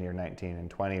 18 and year 19 and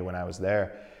 20 when I was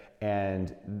there.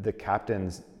 And the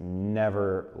captains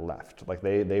never left. Like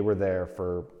they were there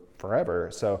for forever.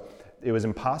 So it was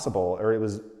impossible, or it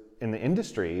was in the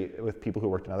industry with people who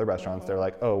worked in other restaurants, they're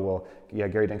like, oh, well, yeah,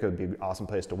 Gary Danko would be an awesome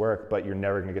place to work, but you're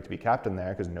never gonna get to be captain there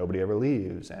because nobody ever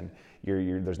leaves, and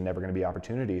there's never gonna be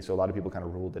opportunity. So a lot of people kind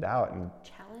of ruled it out. And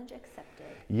Challenge accepted.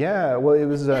 Yeah, well, it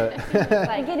was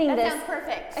I'm getting That this. sounds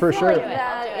perfect. For I feel sure. like I'll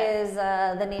that do it. is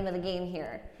the name of the game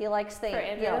here. He likes things. For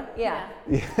Andrew? Yeah.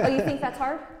 Oh, you think that's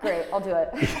hard? Great, I'll do it.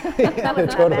 That was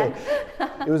not totally.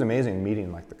 bad. It was amazing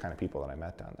meeting like the kind of people that I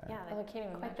met down there. Yeah, Oh, I can't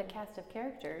even quite the cast of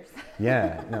characters.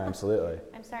 Yeah, no, absolutely.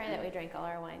 I'm sorry that we drank all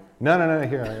our wine. No,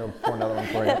 here, I'll pour another one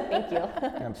for you. Thank you.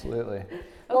 Absolutely.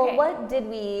 Well, Okay. what did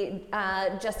we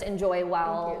just enjoy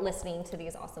while listening to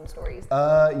these awesome stories?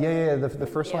 Yeah. The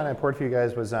first one I poured for you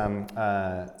guys was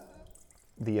the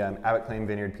Abbott Claim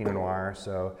Vineyard Pinot Noir.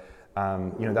 So,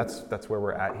 that's where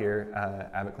we're at here.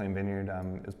 Abbott Claim Vineyard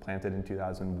was planted in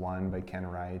 2001 by Ken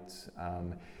Wright.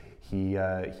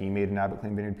 He made an Abbott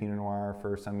Claim Vineyard Pinot Noir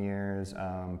for some years.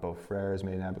 Beau Frères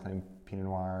made an Abbott Claim Pinot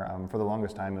Noir. For the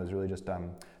longest time, it was really just the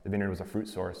vineyard was a fruit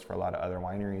source for a lot of other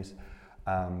wineries.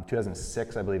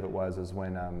 2006, I believe it was, is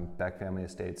when Beck Family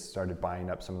Estates started buying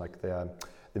up some like the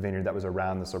vineyard that was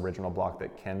around this original block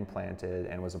that Ken planted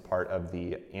and was a part of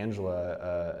the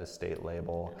Angela estate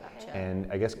label. Gotcha.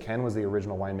 And I guess Ken was the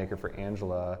original winemaker for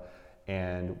Angela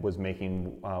and was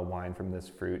making wine from this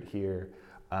fruit here.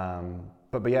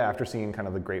 But yeah, after seeing kind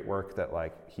of the great work that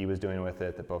like he was doing with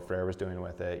it, that Beau Frères was doing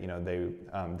with it,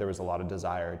 there was a lot of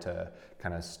desire to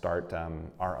kind of start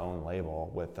our own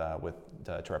label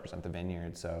to represent the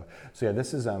vineyard. So yeah,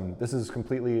 this is completely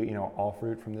completely all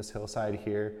fruit from this hillside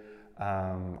here.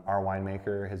 Our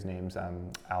winemaker, his name's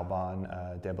Alban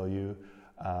Debellieu.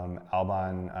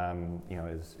 Alban,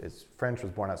 is French,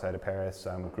 was born outside of Paris,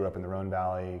 grew up in the Rhone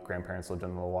Valley. Grandparents lived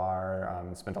in the Loire,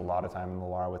 spent a lot of time in the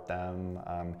Loire with them.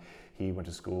 He went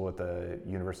to school at the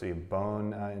University of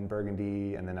Beaune in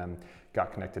Burgundy, and then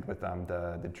got connected with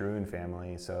the Drouin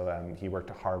family. So he worked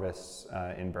at Harvest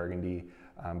in Burgundy.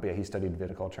 But yeah, he studied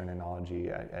viticulture and enology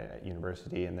at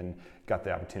university, and then got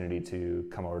the opportunity to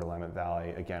come over to Willamette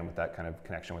Valley again with that kind of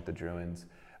connection with the Drouins.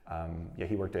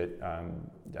 He worked at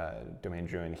Domaine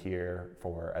Drouin here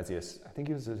I think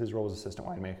his role was assistant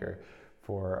winemaker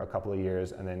for a couple of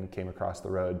years, and then came across the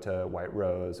road to White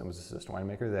Rose and was assistant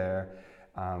winemaker there.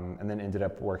 And then ended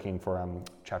up working for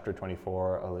Chapter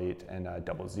 24, Elite, and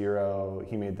 00.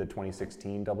 He made the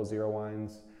 2016 00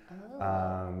 wines.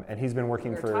 Oh. And he's been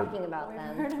working We were for. talking about We've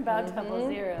them. heard about 00.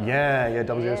 Yeah,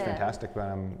 00 is Yeah. fantastic. But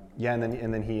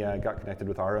and then he got connected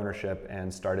with our ownership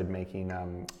and started making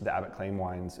the Abbott Claim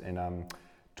wines in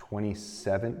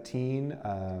 2017.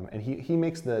 And he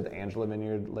makes the Angela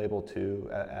Vineyard label too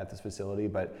at this facility.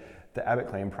 But the Abbott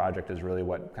Claim project is really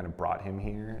what kind of brought him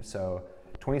here. So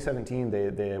 2017,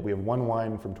 we have one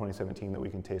wine from 2017 that we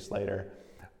can taste later.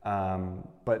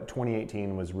 But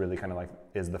 2018 was really kind of like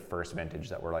is the first vintage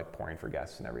that we're like pouring for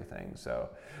guests and everything. So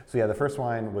yeah, the first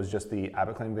wine was just the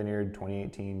Abbott Claim Vineyard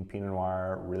 2018 Pinot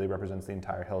Noir. Really represents the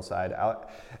entire hillside.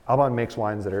 Alban makes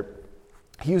wines that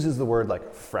he uses the word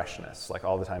like freshness, like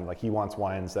all the time. Like he wants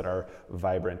wines that are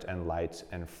vibrant and light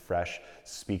and fresh,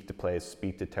 speak to place,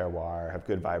 speak to terroir, have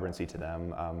good vibrancy to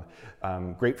them.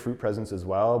 Great fruit presence as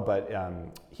well, but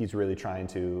he's really trying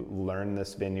to learn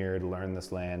this vineyard, learn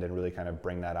this land, and really kind of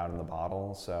bring that out in the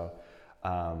bottle. So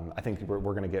I think we're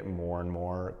going to get more and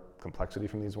more complexity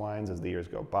from these wines as the years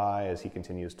go by, as he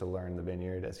continues to learn the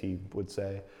vineyard, as he would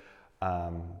say.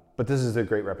 But this is a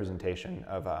great representation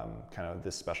of kind of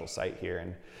this special site here.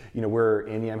 And, we're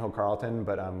in Yamhill Carlton,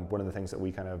 but one of the things that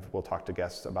we kind of will talk to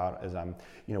guests about is,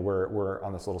 we're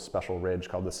on this little special ridge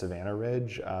called the Savannah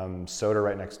Ridge. Soda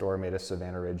right next door made a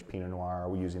Savannah Ridge Pinot Noir.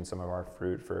 We're using some of our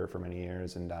fruit for many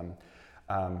years. And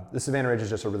the Savannah Ridge is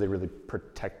just a really, really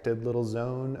protected little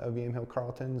zone of Yamhill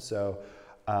Carlton. So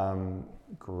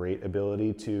great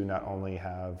ability to not only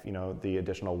have, the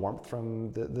additional warmth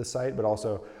from the site, but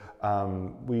also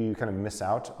we kind of miss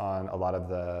out on a lot of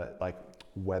the like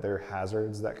weather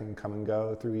hazards that can come and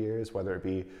go through years, whether it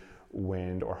be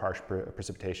wind or harsh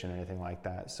precipitation or anything like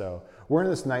that. So we're in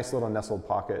this nice little nestled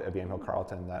pocket of Yamhill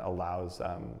Carlton that allows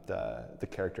the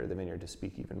character of the vineyard to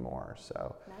speak even more.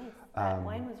 So Nice. That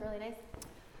wine was really nice.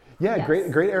 yeah, Yes.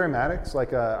 great aromatics.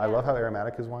 Like I love how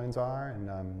aromatic his wines are,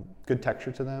 and good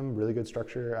texture to them, really good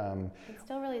structure. It's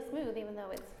still really smooth, even though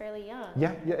it's fairly young.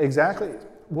 Yeah, exactly.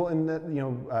 Well, and that,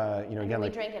 And again, we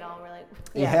like drank it all, and we're like,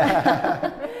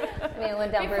 yeah. I mean, it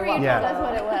went down before very you well. told Yeah. us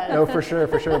what it was. No, for sure.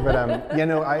 But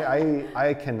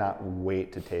I cannot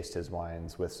wait to taste his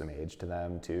wines with some age to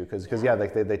them too, because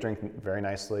like they drink very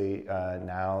nicely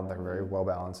now. They're very well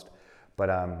balanced. But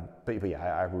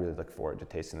yeah, I really look forward to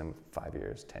tasting them 5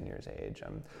 years, 10 years age.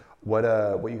 What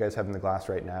you guys have in the glass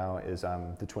right now is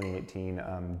the 2018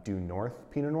 Due North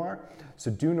Pinot Noir. So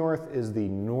Due North is the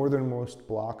northernmost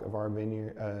block of our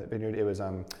vineyard. It was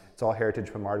it's all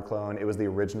heritage Pommard clone. It was the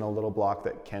original little block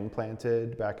that Ken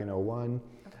planted back in 01.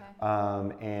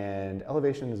 Okay. And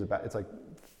elevation is it's like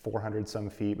 400 some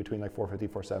feet, between like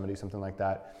 450, 470, something like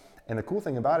that. And the cool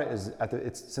thing about it is,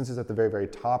 since it's at the very, very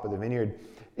top of the vineyard,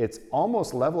 it's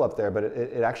almost level up there, but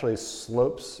it actually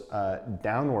slopes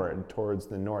downward towards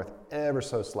the north ever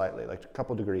so slightly, like a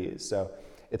couple degrees. So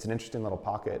it's an interesting little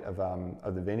pocket of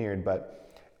the vineyard,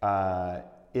 but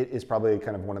it is probably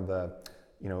kind of one of the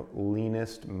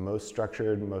leanest, most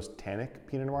structured, most tannic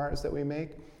Pinot Noirs that we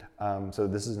make. So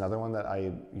this is another one that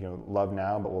I love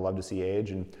now, but will love to see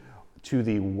age. And to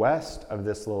the west of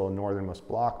this little northernmost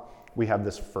block, we have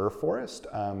this fir forest,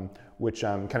 which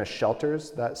kind of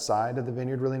shelters that side of the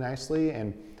vineyard really nicely.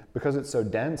 And because it's so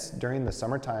dense, during the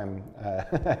summertime,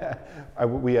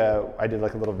 I did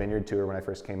like a little vineyard tour when I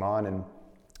first came on, and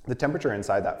the temperature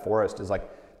inside that forest is like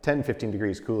 10, 15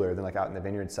 degrees cooler than like out in the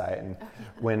vineyard site. And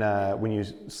when you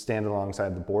stand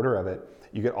alongside the border of it,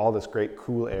 you get all this great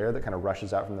cool air that kind of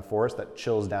rushes out from the forest that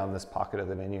chills down this pocket of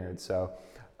the vineyard. So,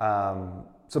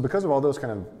 so because of all those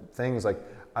kind of things, like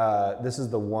this is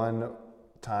the one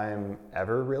time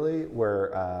ever really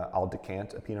where I'll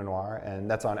decant a Pinot Noir, and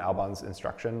that's on Alban's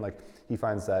instruction. Like he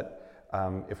finds that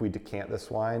if we decant this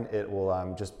wine, it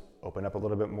will just open up a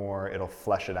little bit more. It'll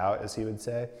flesh it out, as he would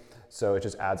say. So it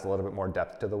just adds a little bit more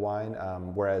depth to the wine.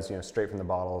 Whereas straight from the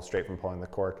bottle, straight from pulling the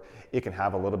cork, it can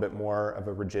have a little bit more of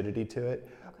a rigidity to it,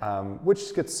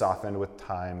 which gets softened with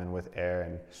time and with air.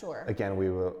 And Sure. again,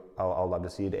 I'll love to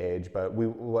see it age. But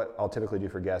what I'll typically do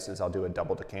for guests is I'll do a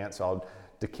double decant. So I'll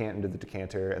decant into the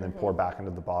decanter and then pour back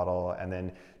into the bottle, and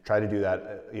then try to do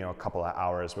that a couple of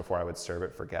hours before I would serve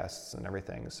it for guests and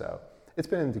everything. So it's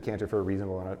been in the decanter for a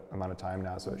reasonable amount of time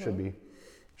now, so it should be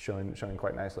showing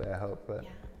quite nicely, I hope. But. Yeah.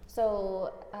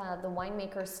 So the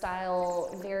winemaker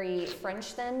style, very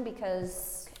French then,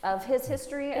 because of his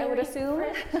history, I would assume?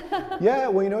 Yeah,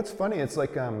 well, it's funny. It's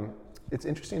like, it's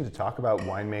interesting to talk about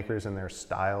winemakers and their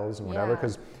styles and whatever,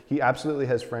 because he absolutely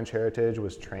has French heritage,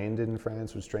 was trained in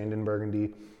France, was trained in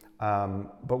Burgundy.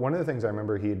 But one of the things I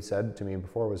remember he had said to me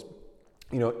before was,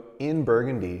 in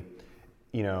Burgundy,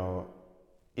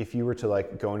 if you were to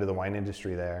like go into the wine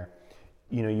industry there,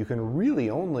 you can really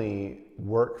only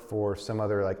work for some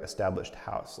other like established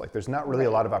house. Like there's not really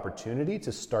a lot of opportunity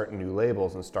to start new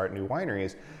labels and start new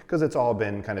wineries, because it's all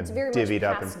been kind of divvied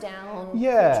up and down.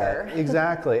 Yeah,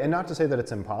 exactly. And not to say that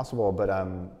it's impossible,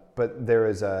 but there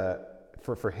is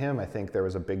for him, I think there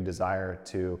was a big desire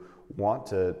to want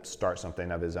to start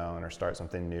something of his own, or start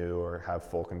something new, or have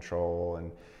full control,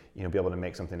 and be able to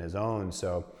make something his own.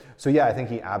 So yeah, I think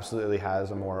he absolutely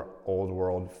has a more old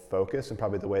world focus, and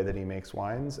probably the way that he makes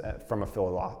wines from a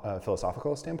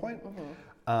philosophical standpoint.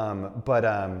 But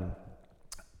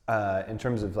in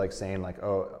terms of like saying like,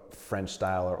 oh, French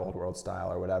style or old world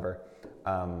style or whatever,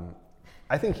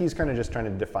 I think he's kind of just trying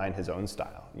to define his own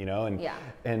style,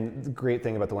 and the great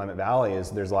thing about the Willamette Valley is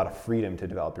there's a lot of freedom to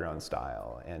develop your own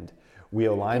style, and we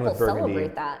align with Burgundy.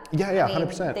 Celebrate that. Yeah, I mean,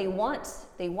 100%.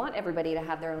 They want everybody to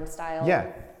have their own style.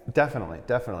 Yeah,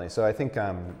 definitely. So I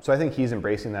think he's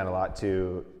embracing that a lot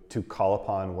to call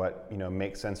upon what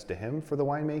makes sense to him for the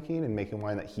winemaking, and making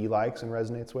wine that he likes and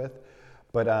resonates with.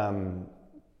 But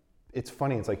it's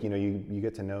funny. It's like you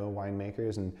get to know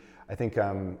winemakers, and I think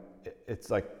it's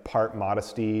like part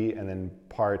modesty and then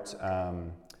part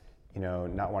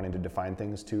not wanting to define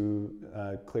things too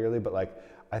clearly, but like.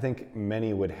 I think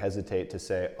many would hesitate to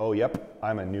say, oh, yep,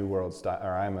 I'm a new world style,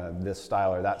 or I'm a this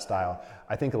style or that style.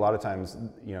 I think a lot of times,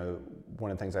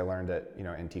 one of the things I learned at,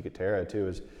 Antica Terra too,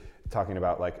 is talking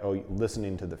about like,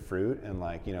 listening to the fruit, and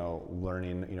like,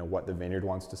 learning, what the vineyard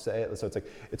wants to say. So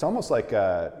it's almost like,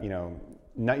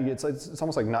 it's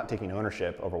almost like not taking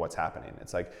ownership over what's happening.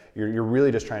 It's like, you're really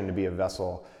just trying to be a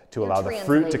vessel to allow the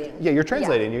fruit to, you're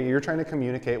translating. You're trying to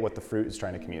communicate what the fruit is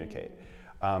trying to communicate.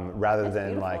 Rather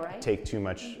than like right? take too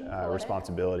much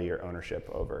responsibility or ownership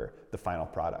over the final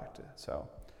product. So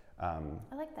I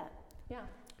like that. Yeah.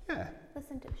 Yeah.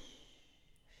 Listen to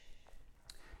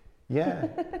Yeah.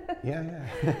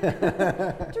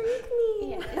 Drink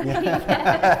me.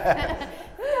 Yeah.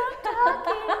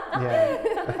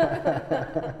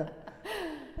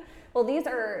 Well, these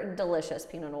are delicious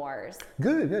Pinot Noirs.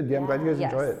 Good. Yeah, I'm glad you guys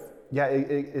enjoy it. Yeah,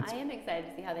 it's. I am excited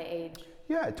to see how they age.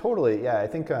 Yeah, totally. Yeah, I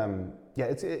think.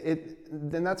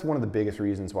 Then that's one of the biggest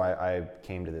reasons why I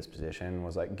came to this position,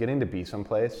 was like getting to be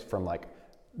someplace from like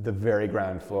the very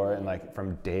ground floor, and like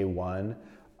from day one,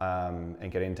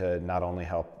 and getting to not only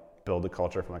help build the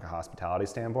culture from like a hospitality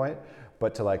standpoint,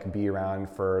 but to like be around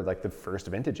for like the first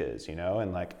vintages,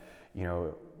 and like,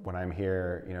 when I'm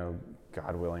here,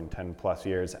 God willing, 10 plus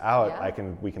years out,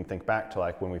 Yeah. we can think back to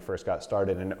like when we first got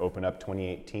started and open up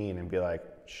 2018 and be like,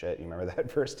 shit, you remember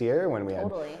that first year when we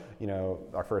Totally. had, you know,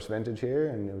 our first vintage here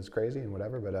and it was crazy and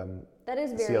whatever, but That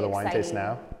is see very how the wine tastes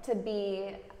exciting now. to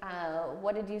be,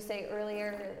 what did you say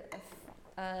earlier?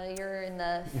 You're in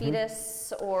the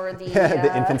fetus or the... Yeah,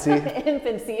 the infancy.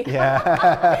 Infancy.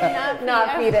 Yeah.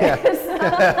 Not fetus.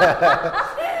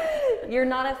 You're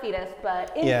not a fetus,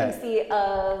 but infancy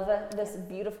of this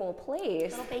beautiful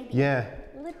place. Little baby. Yeah.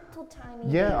 Little tiny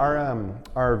Yeah, baby.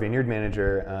 our vineyard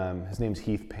manager, his name's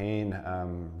Heath Payne,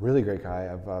 really great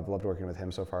guy. I've loved working with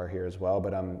him so far here as well.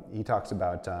 But he talks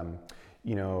about,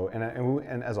 you know,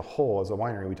 and as a whole, as a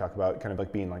winery, we talk about kind of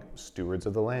like being like stewards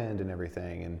of the land and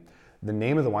everything. And the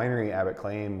name of the winery, Abbott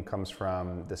Claim, comes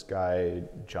from this guy,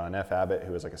 John F. Abbott,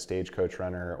 who was like a stagecoach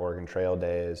runner, Oregon Trail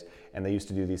days. And they used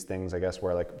to do these things, I guess,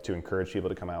 where like to encourage people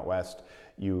to come out west,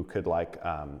 you could like,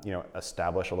 you know,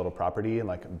 establish a little property and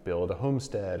like build a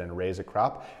homestead and raise a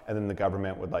crop. And then the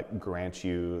government would like grant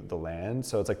you the land.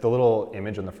 So it's like the little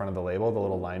image on the front of the label, the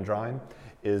little line drawing,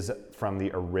 is from the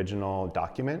original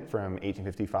document from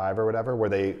 1855 or whatever, where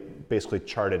they basically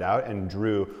charted out and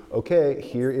drew, okay,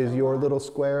 here is your little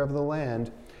square of the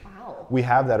land. Wow. We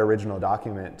have that original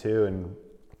document too, and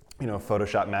you know,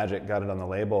 Photoshop magic got it on the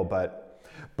label, but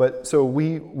so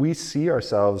we see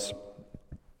ourselves,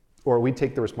 or we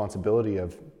take the responsibility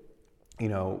of, you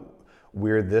know,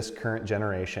 we're this current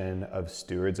generation of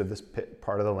stewards of this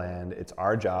part of the land. It's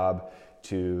our job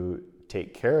to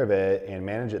take care of it and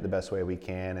manage it the best way we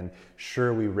can. And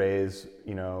sure, we raise,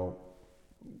 you know,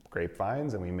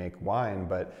 grapevines and we make wine,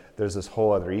 but there's this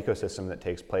whole other ecosystem that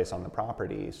takes place on the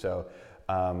property. So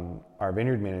our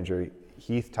vineyard manager,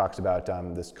 Heath, talks about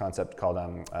this concept called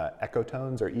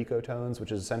ecotones or ecotones,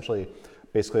 which is essentially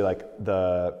basically like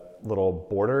the little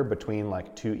border between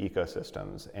like two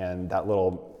ecosystems, and that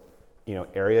little, you know,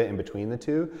 area in between the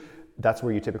two, that's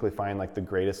where you typically find like the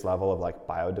greatest level of like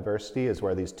biodiversity, is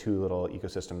where these two little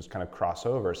ecosystems kind of cross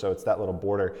over. So it's that little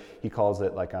border. He calls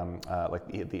it like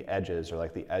the edges, or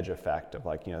like the edge effect of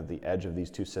like, you know, the edge of these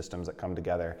two systems that come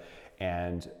together.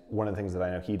 And one of the things that I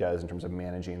know he does in terms of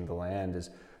managing the land is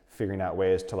figuring out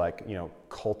ways to like, you know,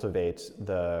 cultivate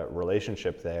the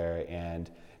relationship there and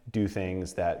do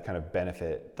things that kind of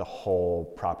benefit the whole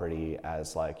property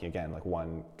as like, again, like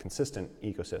one consistent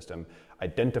ecosystem,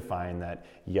 identifying that,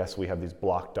 yes, we have these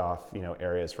blocked off, you know,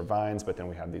 areas for vines, but then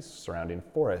we have these surrounding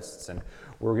forests, and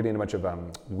we're getting a bunch of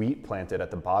wheat planted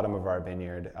at the bottom of our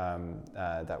vineyard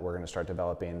that we're going to start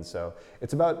developing. So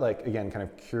it's about like, again, kind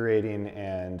of curating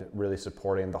and really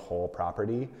supporting the whole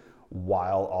property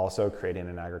while also creating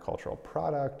an agricultural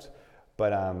product.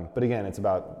 But again, it's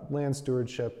about land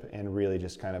stewardship and really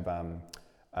just kind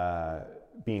of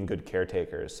being good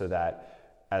caretakers, so that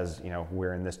as, you know,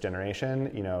 we're in this generation,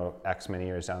 you know, X many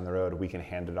years down the road, we can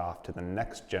hand it off to the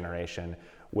next generation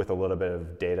with a little bit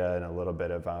of data and a little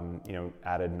bit of, you know,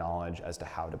 added knowledge as to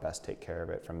how to best take care of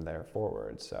it from there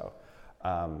forward. So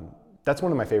that's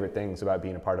one of my favorite things about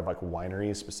being a part of like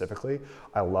wineries specifically.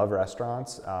 I love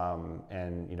restaurants,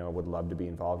 and, you know, would love to be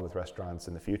involved with restaurants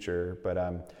in the future. But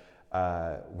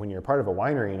when you're a part of a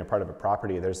winery and a part of a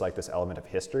property, there's like this element of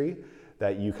history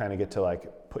that you kind of get to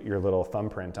like put your little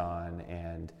thumbprint on,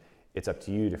 and it's up to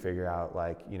you to figure out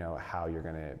like, you know, how you're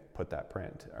going to put that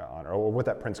print on, or what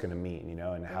that print's going to mean, you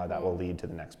know, and how that will lead to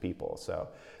the next people. So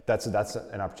that's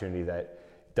an opportunity that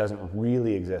doesn't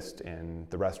really exist in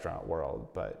the restaurant world,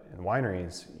 but in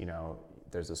wineries, you know,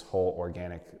 there's this whole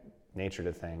organic nature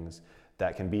to things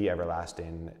that can be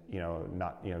everlasting, you know,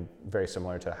 not, you know, very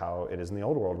similar to how it is in the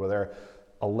old world, where there are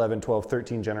 11, 12,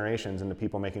 13 generations into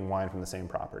people making wine from the same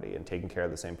property and taking care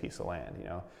of the same piece of land, you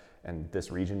know. And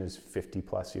this region is 50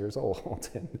 plus years old,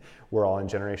 and we're all in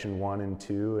generation 1 and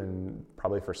 2, and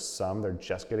probably for some they're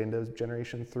just getting to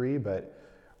generation 3, but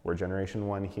we're generation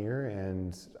 1 here,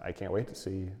 and I can't wait to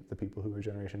see the people who are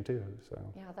generation 2. So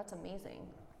Yeah, that's amazing.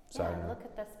 so, Yeah, look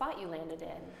at the spot you landed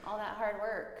in. All that hard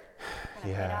work kind of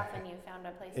paid Yeah. off, and you found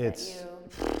a place It's-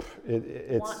 that you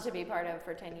it's want to be part of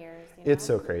for 10 years. You know? it's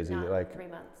so crazy, Not like 3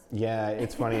 months. yeah,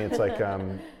 it's funny. It's like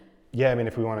yeah, I mean,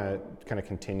 if we want to kind of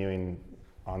continuing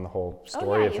on the whole story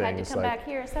Oh yeah, of you had things, to come like back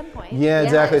here at some point. yeah,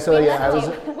 exactly. So We yeah, I left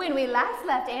was you- when we last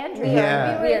left Andrew.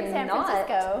 Yeah. We We were are in San not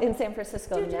Francisco. in San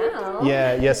Francisco now.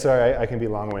 yeah, sorry, I can be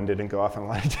long-winded and go off on a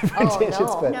lot of different Oh, tangents,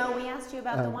 no. but No, we asked you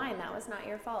about the wine. That was not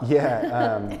your fault.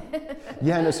 yeah,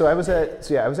 yeah, no. So I was at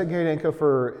Gary Danko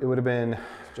for, it would have been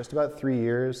just about 3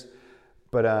 years,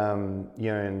 but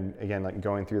you know, and again, like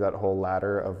going through that whole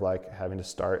ladder of like having to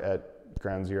start at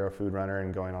ground zero food runner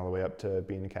and going all the way up to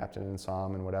being a captain in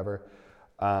SOM and whatever.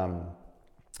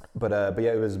 But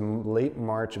yeah, it was late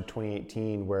March of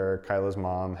 2018 where Kyla's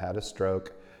mom had a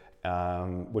stroke,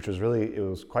 which was it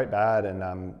was quite bad.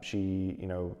 And she,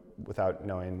 without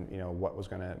knowing, what was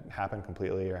going to happen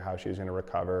completely or how she was going to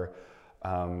recover,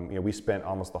 we spent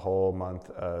almost the whole month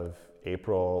of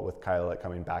April with Kyla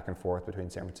coming back and forth between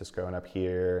San Francisco and up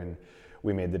here. And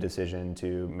we made the decision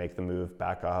to make the move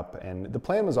back up. And the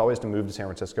plan was always to move to San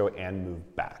Francisco and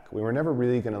move back. We were never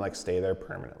really going to stay there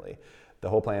permanently. The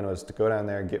whole plan was to go down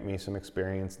there, get me some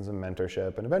experience and some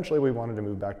mentorship, and eventually we wanted to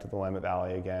move back to the Willamette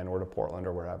Valley again, or to Portland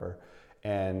or wherever.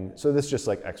 And so this just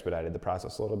expedited the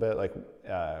process a little bit.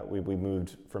 We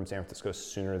moved from San Francisco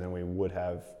sooner than we would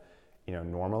have,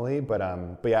 normally. But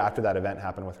yeah, after that event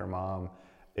happened with her mom,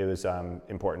 it was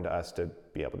important to us to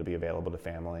be able to be available to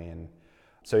family. And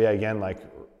so yeah, again,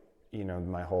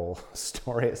 my whole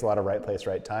story is a lot of right place,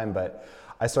 right time. But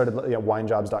I started,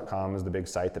 winejobs.com is the big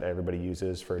site that everybody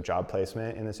uses for job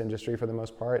placement in this industry for the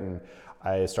most part. And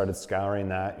I started scouring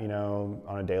that,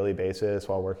 on a daily basis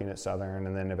while working at Southern.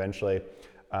 And then eventually,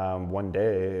 one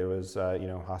day it was,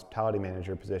 hospitality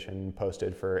manager position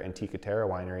posted for Antica Terra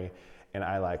Winery. And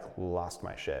I lost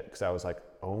my shit because I was like,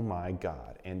 oh my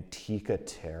God, Antica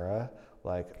Terra?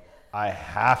 I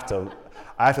have to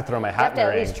throw my hat in the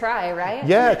ring. At least try, right?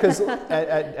 Yeah, because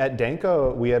at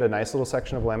Danko, we had a nice little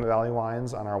section of Willamette Valley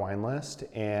wines on our wine list,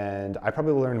 and I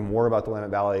probably learned more about the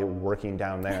Willamette Valley working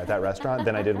down there at that restaurant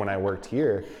than I did when I worked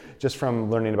here, just from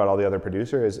learning about all the other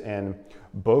producers. And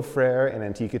Beaufrere and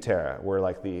Antica Terra were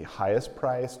the highest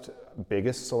priced,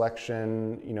 biggest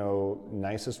selection,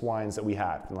 nicest wines that we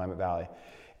had in Willamette Valley.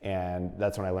 And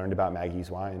that's when I learned about Maggie's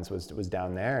Wines was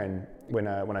down there. And when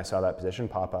I saw that position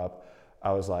pop up,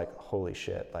 I was like, holy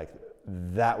shit,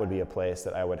 that would be a place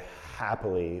that I would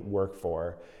happily work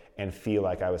for and feel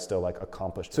like I was still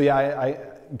accomplished. So yeah, I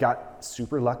got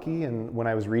super lucky. And when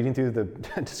I was reading through the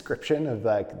description of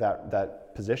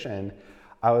that position,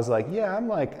 I was like, yeah, I'm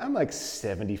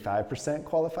 75%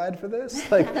 qualified for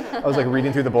this. I was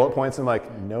reading through the bullet points and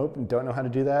nope, don't know how to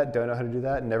do that,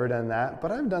 never done that,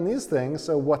 but I've done these things,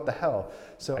 so what the hell?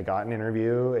 So I got an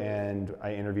interview and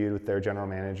I interviewed with their general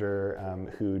manager,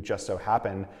 who just so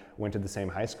happened went to the same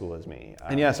high school as me.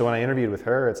 And yeah, so when I interviewed with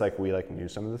her, it's we knew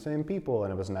some of the same people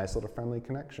and it was a nice little friendly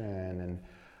connection.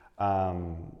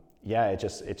 And yeah,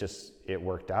 it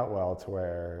worked out well to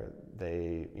where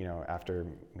they, after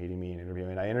meeting me and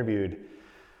interviewing, I interviewed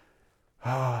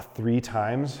 3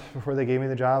 times before they gave me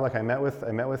the job. I met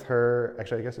with her,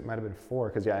 actually I guess it might have been 4,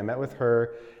 because yeah, I met with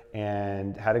her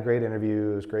and had a great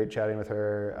interview. It was great chatting with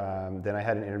her. Then I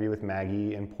had an interview with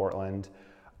Maggie in Portland,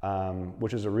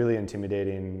 which is a really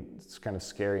intimidating, kind of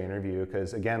scary interview,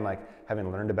 because again,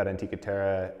 having learned about Antica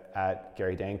Terra at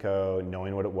Gary Danko,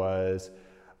 knowing what it was,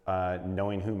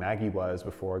 knowing who Maggie was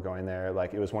before going there,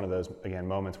 it was one of those, again,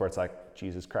 moments where it's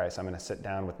Jesus Christ, I'm going to sit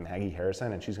down with Maggie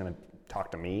Harrison and she's going to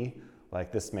talk to me.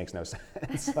 This makes no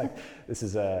sense. This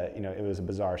is it was a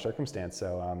bizarre circumstance.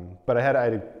 So, but I had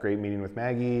a great meeting with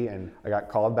Maggie, and I got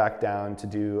called back down to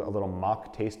do a little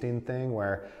mock tasting thing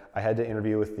where I had to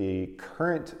interview with the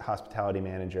current hospitality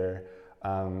manager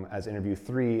as interview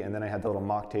 3, and then I had the little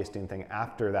mock tasting thing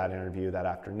after that interview that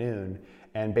afternoon.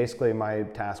 And basically my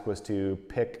task was to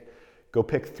go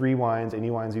pick 3 wines,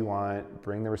 any wines you want,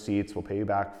 bring the receipts, we'll pay you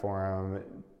back for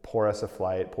them, pour us a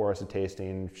flight, pour us a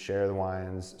tasting, share the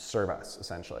wines, serve us,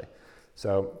 essentially.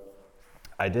 So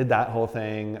I did that whole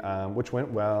thing, which went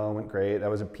well, went great. That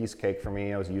was a piece of cake for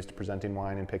me. I was used to presenting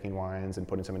wine and picking wines and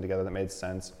putting something together that made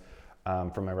sense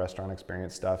from my restaurant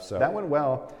experience stuff. So that went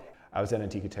well. I was at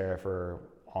Antica Terra for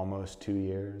almost 2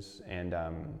 years, and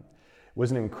was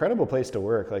an incredible place to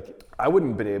work. I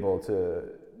wouldn't have been able to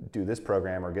do this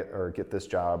program or get this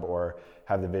job or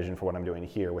have the vision for what I'm doing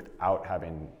here without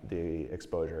having the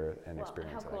exposure and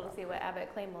experience. How cool to see what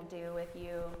Abbott Claim will do with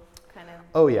you, kind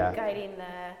of guiding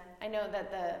I know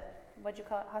that the, what'd you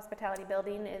call it, hospitality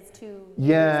building is 2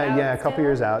 years out a couple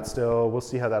years out still. We'll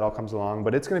see how that all comes along,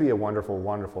 but it's going to be a wonderful,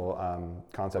 wonderful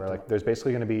concept. There's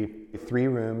basically going to be 3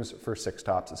 rooms for 6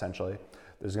 tops, essentially.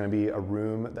 There's going to be a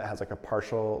room that has a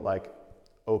partial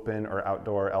open or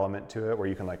outdoor element to it, where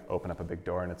you can open up a big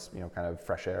door and it's kind of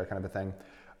fresh air kind of a thing.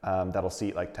 That'll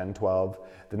seat 10, 12.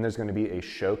 Then there's going to be a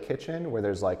show kitchen where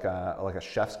there's a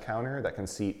chef's counter that can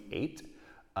seat 8.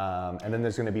 And then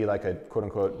there's going to be a quote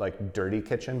unquote dirty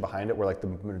kitchen behind it where the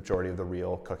majority of the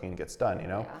real cooking gets done.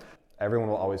 Yeah. Everyone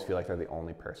will always feel like they're the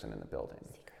only person in the building,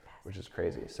 which is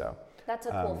crazy. So that's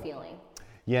a cool feeling.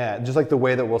 Yeah, just the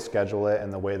way that we'll schedule it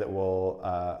and the way that we'll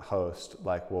host,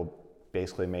 will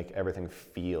basically make everything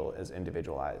feel as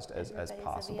individualized as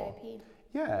possible. VIP.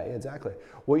 Yeah, exactly.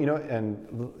 Well, you know,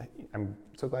 and I'm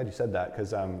so glad you said that,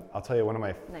 because I'll tell you one of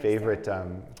my favorite,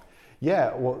 so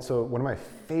one of my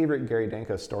favorite Gary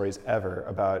Danko stories ever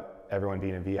about everyone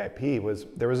being a VIP was,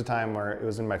 there was a time where it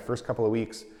was in my first couple of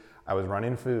weeks, I was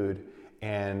running food,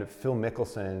 and Phil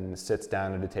Mickelson sits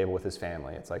down at a table with his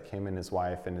family. It's like him and his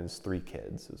wife and his 3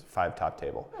 kids. It was a 5-top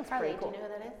table. That's pretty cool. Do you know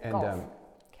who that is? And, Golf.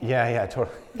 Yeah,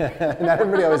 totally. Not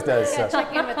everybody always does. So.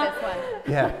 Check in with this one.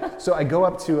 Yeah. So I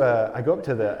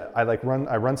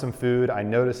run some food. I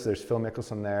notice there's Phil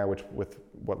Mickelson there, with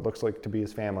what looks like to be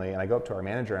his family. And I go up to our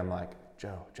manager. I'm like,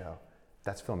 Joe,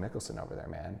 that's Phil Mickelson over there,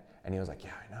 man. And he was like,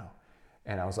 yeah, I know.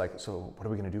 And I was like, so what are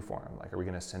we gonna do for him? Like, are we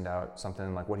gonna send out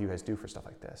something? Like, what do you guys do for stuff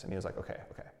like this? And he was like, okay.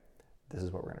 This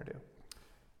is what we're gonna do.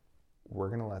 We're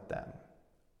gonna let them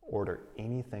order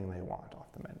anything they want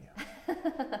off the menu.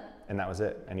 And that was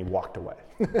it. And he walked away.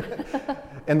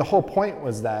 And the whole point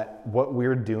was that what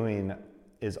we're doing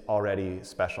is already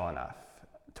special enough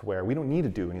to where we don't need to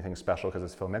do anything special because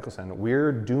it's Phil Mickelson.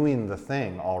 We're doing the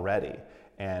thing already.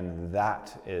 And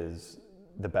that is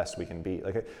the best we can be.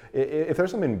 Like, if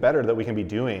there's something better that we can be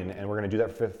doing and we're going to do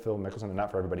that for Phil Mickelson and not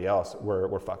for everybody else,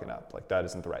 we're fucking up. Like, that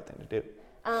isn't the right thing to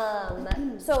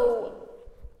do. So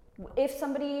if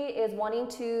somebody is wanting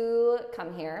to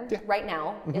come here right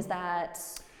now, is that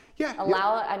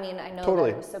allowed? I mean, I know that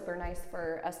it was super nice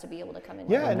for us to be able to come in.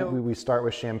 Yeah, I know. We start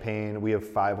with champagne. We have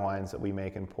 5 wines that we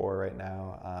make and pour right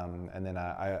now. And then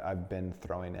I've been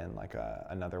throwing in like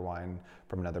another wine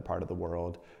from another part of the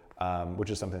world. Which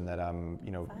is something that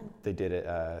they did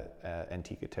at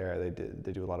Antica Terra.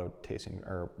 They do a lot of tasting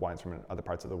or wines from other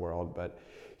parts of the world, but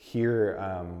here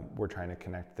we're trying to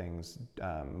connect things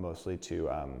mostly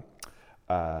to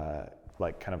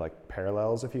like kind of like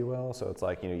parallels, if you will. So it's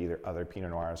like, either other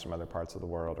Pinot Noirs from other parts of the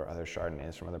world or other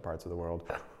Chardonnays from other parts of the world,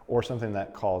 or something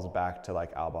that calls back to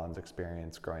like Albon's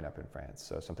experience growing up in France.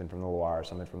 So something from the Loire,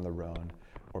 something from the Rhone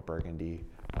or Burgundy,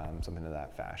 something of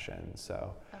that fashion.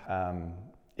 So.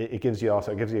 It gives you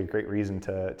a great reason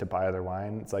to buy other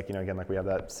wine. It's like, again, like we have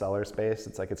that cellar space.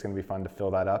 It's like, it's going to be fun to fill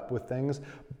that up with things,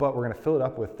 but we're going to fill it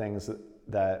up with things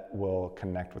that will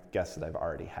connect with guests that I've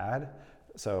already had.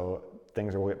 So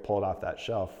things will get pulled off that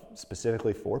shelf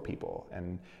specifically for people.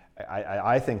 And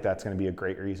I think that's going to be a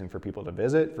great reason for people to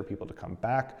visit, for people to come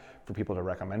back, for people to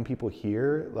recommend people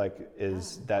here. Like,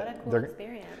 what a cool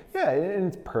experience. Yeah, and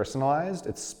it's personalized.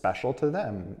 It's special to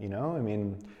them. I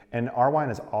mean, and our wine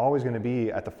is always going to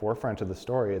be at the forefront of the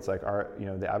story. It's like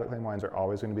the Abbot Claim wines are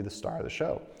always going to be the star of the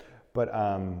show. But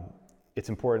it's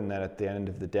important that at the end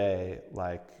of the day,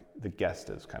 like, the guest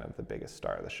is kind of the biggest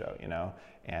star of the show,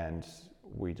 and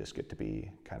we just get to be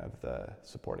kind of the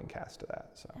supporting cast of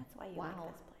that. So that's why you like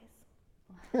this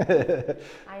place.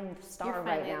 I'm star You're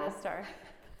right now. the star.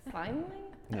 Finally?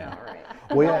 Yeah. All right.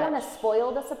 Well, I don't want to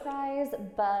spoil the surprise,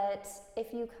 but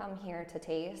if you come here to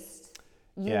taste,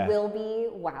 you will be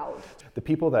wowed. The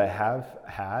people that I have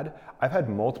had, I've had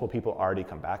multiple people already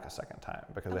come back a second time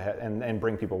because they had, and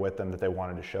bring people with them that they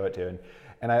wanted to show it to.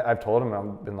 And I've told them,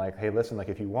 I've been like, hey, listen, like,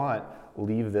 if you want,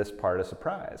 leave this part a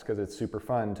surprise, because it's super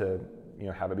fun to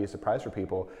have it be a surprise for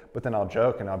people. But then I'll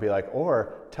joke and I'll be like,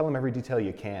 or tell them every detail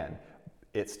you can.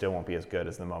 It still won't be as good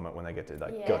as the moment when they get to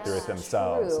go through it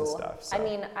themselves and stuff. So. I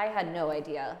mean, I had no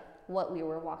idea what we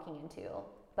were walking into,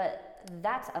 but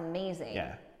that's amazing.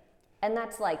 Yeah. And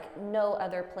that's like no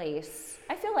other place.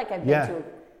 I feel like I've been to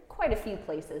quite a few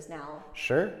places now.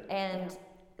 Sure. And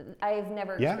I've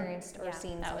never experienced or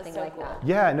seen something like that.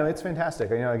 Yeah, no, it's fantastic.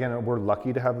 Again, we're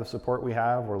lucky to have the support we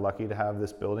have. We're lucky to have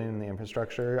this building and the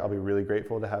infrastructure. I'll be really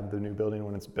grateful to have the new building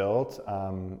when it's built.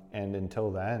 And until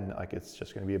then, like, it's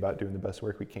just going to be about doing the best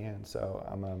work we can. So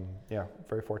I'm,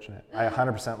 very fortunate. I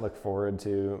 100% look forward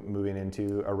to moving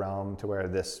into a realm to where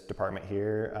this department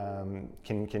here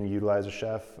can utilize a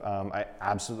chef. I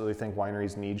absolutely think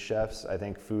wineries need chefs. I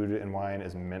think food and wine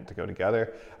is meant to go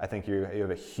together. I think you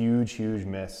have a huge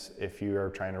miss if you are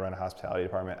trying to run a hospitality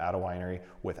department at a winery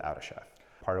without a chef.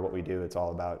 Part of what we do, it's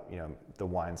all about, the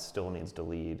wine still needs to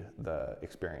lead the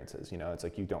experiences. It's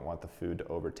like, you don't want the food to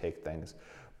overtake things,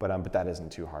 but that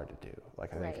isn't too hard to do.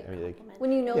 Like, I think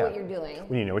when you know what you're doing.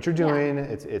 When you know what you're doing,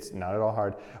 it's not at all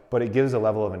hard, but it gives a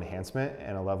level of enhancement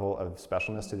and a level of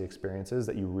specialness to the experiences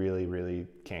that you really, really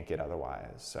can't get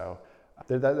otherwise. So.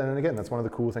 And again, that's one of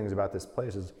the cool things about this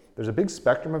place is there's a big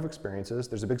spectrum of experiences.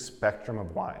 There's a big spectrum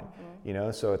of wine,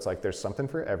 so it's like there's something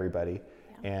for everybody.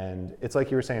 Yeah. And it's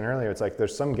like you were saying earlier, it's like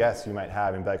there's some guests you might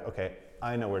have and be like, okay,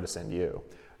 I know where to send you.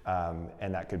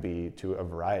 And that could be to a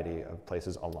variety of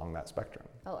places along that spectrum.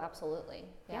 Oh, absolutely.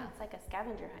 Yeah, it's like a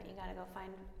scavenger hunt. You got to go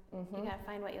find, you got to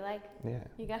find what you like. Yeah.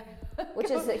 You got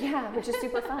which is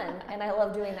super fun. And I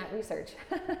love doing that research.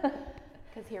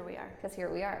 Because here we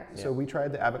are. So we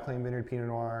tried the Abbot Claim Vineyard Pinot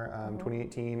Noir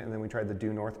 2018, and then we tried the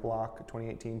Due North Block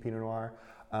 2018 Pinot Noir.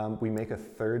 We make a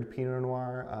third Pinot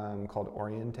Noir called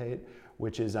Orientate,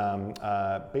 which is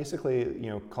basically,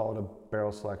 call it a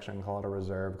barrel selection, call it a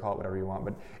reserve, call it whatever you want,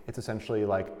 but it's essentially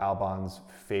like Albon's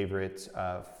favorite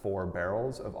 4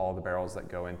 barrels of all the barrels that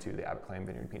go into the Abbot Claim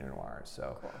Vineyard Pinot Noir.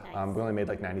 So Nice. we only made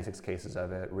like 96 cases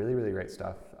of it. Really, really great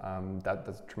stuff.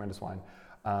 That's tremendous wine.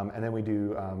 And then we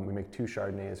make 2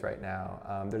 Chardonnays right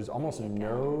now. There's almost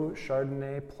no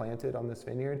Chardonnay planted on this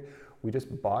vineyard. We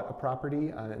just bought a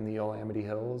property in the Yosemite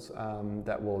Hills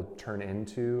that will turn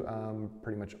into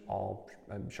pretty much all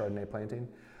Chardonnay planting.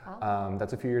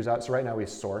 That's a few years out. So right now we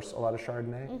source a lot of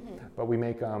Chardonnay, but we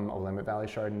make a Willamette Valley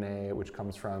Chardonnay, which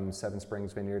comes from Seven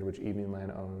Springs Vineyard, which Evening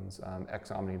Land owns, Ex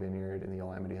Omni Vineyard in the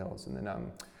Yosemite Hills, and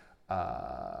then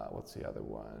what's the other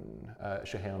one?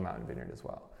 Chehalem Mountain Vineyard as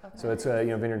well. Okay. So it's a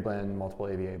vineyard blend, multiple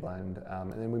AVA blend,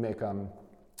 and then we make a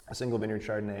single vineyard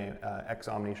Chardonnay, Ex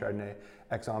Omni Chardonnay.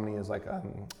 Ex Omni is like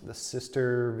the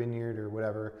sister vineyard or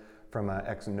whatever from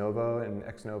Ex Novo, and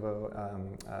Ex Novo,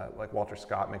 like Walter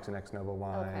Scott makes an Ex Novo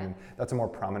wine. Okay. That's a more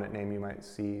prominent name you might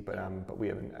see, but we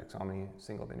have an Ex Omni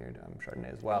single vineyard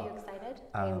Chardonnay as well. Are you excited?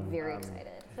 I'm very excited.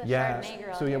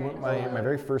 My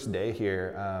very first day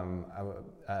here,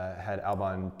 I had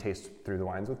Albon taste through the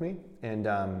wines with me, and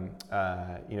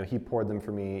he poured them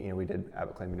for me. We did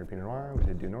Abbot Claim Vineyard Pinot Noir, we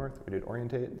did Due North, we did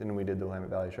Orientate, then we did the Willamette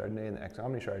Valley Chardonnay and the Ex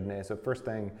Omni Chardonnay. So first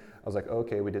thing, I was like,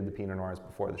 okay, we did the Pinot Noirs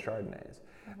before the Chardonnays,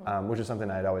 which is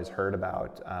something I'd always heard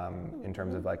about in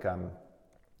terms of like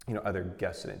other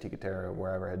guests at Antiqua Terra or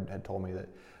wherever had told me that.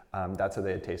 That's how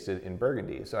they had tasted in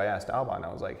Burgundy. So I asked Albon,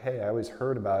 I was like, hey, I always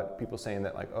heard about people saying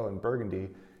that, like, oh, in Burgundy,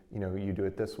 you do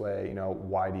it this way,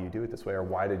 why do you do it this way? Or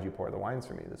why did you pour the wines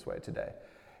for me this way today?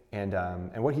 And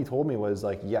what he told me was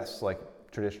like, yes, like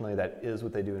traditionally that is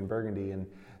what they do in Burgundy. And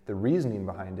the reasoning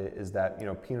behind it is that,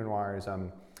 Pinot Noir is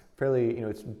fairly,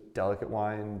 it's delicate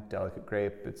wine, delicate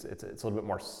grape. It's a little bit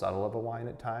more subtle of a wine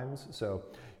at times. So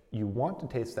you want to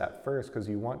taste that first because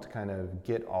you want to kind of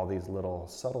get all these little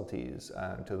subtleties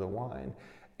to the wine.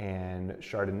 And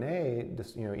Chardonnay,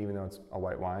 just even though it's a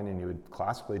white wine and you would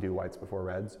classically do whites before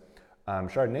reds,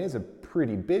 Chardonnay is a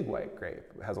pretty big white grape.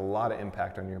 It has a lot of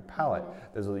impact on your palate.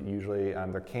 There's usually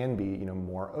there can be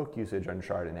more oak usage on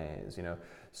Chardonnays.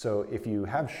 So if you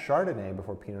have Chardonnay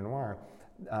before Pinot Noir,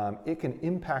 it can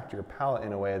impact your palate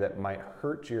in a way that might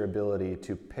hurt your ability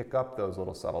to pick up those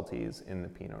little subtleties in the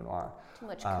Pinot Noir. Too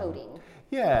much coating.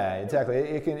 Yeah, exactly.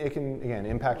 It can again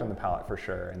impact on the palate for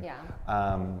sure. And,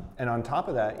 and on top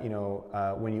of that,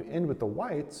 when you end with the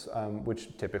whites,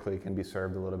 which typically can be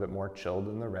served a little bit more chilled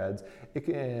than the reds,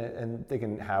 and they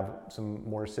can have some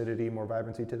more acidity, more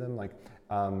vibrancy to them. Like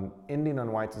ending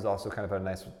on whites is also kind of a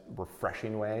nice,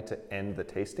 refreshing way to end the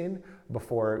tasting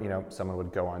before someone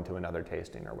would go on to another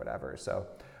tasting or whatever. So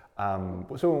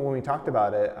when we talked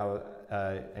about it,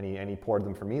 and he poured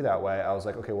them for me that way, I was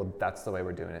like, okay, well, that's the way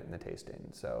we're doing it in the tasting.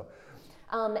 So.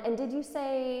 And did you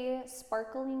say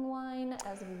sparkling wine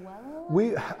as well?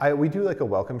 We do like a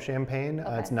welcome champagne.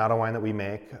 Okay. It's not a wine that we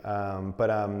make, but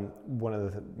one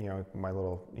of the my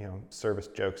little service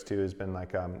jokes too has been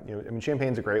like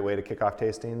champagne's a great way to kick off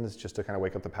tastings just to kind of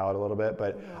wake up the palate a little bit.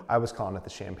 But I was calling it the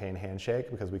champagne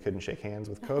handshake because we couldn't shake hands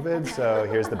with COVID. So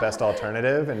here's the best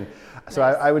alternative. And so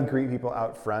I would greet people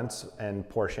out front and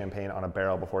pour champagne on a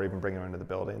barrel before even bringing them into the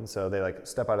building. So they like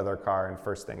step out of their car and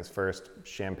first things first,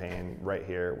 champagne right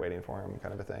here waiting for him,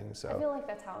 kind of a thing. So I feel like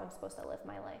that's how I'm supposed to live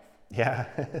my life. Yeah.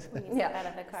 When you step out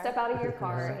of the car. Step out of your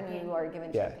car and you are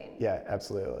given champagne. Yeah,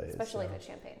 absolutely. Especially if it's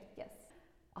champagne. Yes.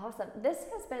 Awesome. This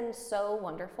has been so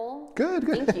wonderful. Good.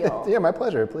 Thank you. Yeah, my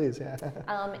pleasure. Please. Yeah.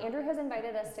 Andrew has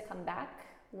invited us to come back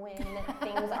when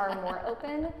things are more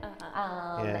open,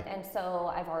 and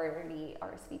so I've already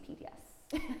RSVP'd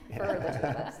yes for the two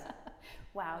of us.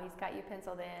 Wow, he's got you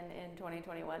penciled in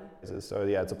 2021. So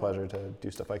yeah, it's a pleasure to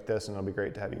do stuff like this, and it'll be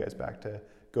great to have you guys back to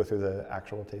go through the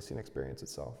actual tasting experience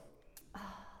itself. Oh,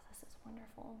 this is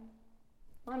wonderful.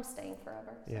 Well, I'm staying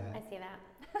forever. So. Yeah. I see that.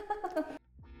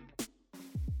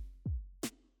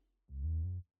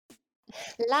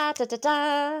 La da da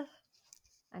da.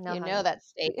 I know. You know that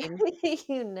statement.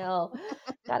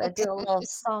 Gotta do a little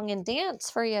song and dance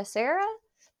for you, Sarah.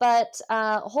 But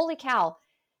holy cow.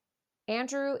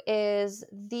 Andrew is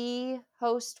the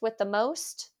host with the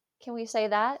most. Can we say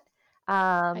that?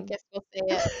 I guess we'll say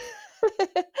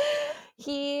it.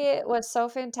 He was so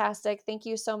fantastic. Thank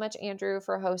you so much, Andrew,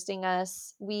 for hosting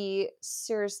us. We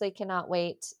seriously cannot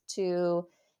wait to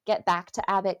get back to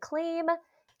Abbot Claim.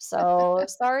 So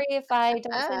sorry if I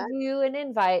don't send you an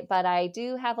invite, but I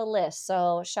do have a list.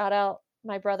 So shout out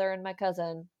my brother and my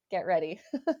cousin. Get ready.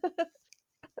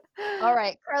 All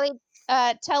right, Carly,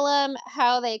 tell them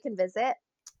how they can visit.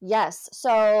 Yes.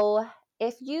 So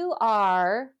if you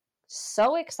are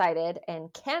so excited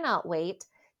and cannot wait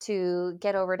to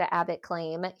get over to Abbott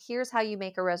Claim, here's how you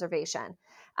make a reservation.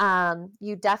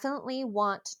 You definitely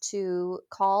want to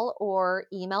call or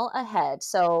email ahead.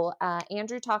 So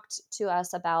Andrew talked to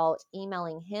us about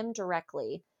emailing him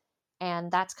directly,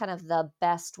 and that's kind of the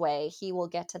best way. He will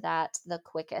get to that the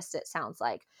quickest, it sounds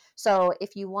like. So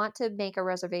if you want to make a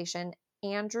reservation,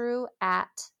 Andrew at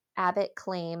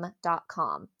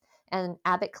AbbottClaim.com. And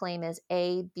Abbott Claim is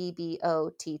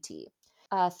ABBOTT.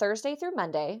 Thursday through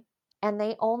Monday, and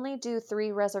they only do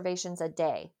 3 reservations a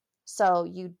day. So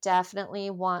you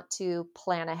definitely want to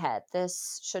plan ahead.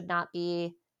 This should not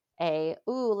be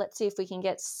let's see if we can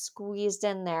get squeezed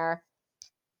in there.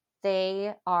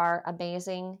 They are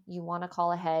amazing. You want to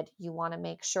call ahead. You want to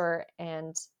make sure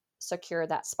and secure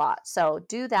that spot. So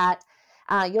do that.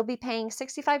 You'll be paying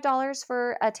 $65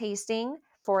 for a tasting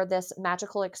for this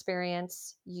magical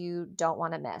experience you don't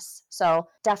want to miss. So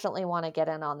definitely want to get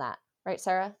in on that. Right,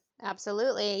 Sarah?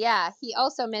 Absolutely. Yeah. He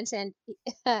also mentioned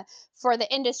for the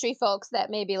industry folks that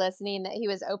may be listening that he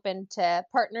was open to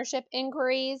partnership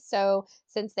inquiries. So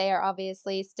since they are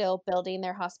obviously still building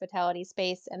their hospitality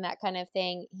space and that kind of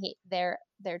thing, they're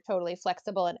totally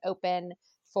flexible and open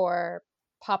for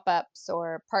pop-ups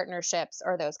or partnerships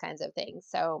or those kinds of things.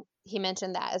 So he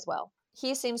mentioned that as well.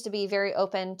 He seems to be very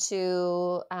open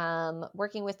to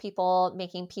working with people,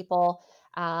 making people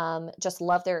just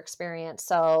love their experience.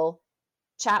 So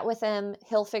chat with him.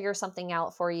 He'll figure something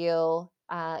out for you.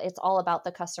 It's all about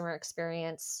the customer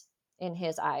experience in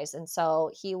his eyes. And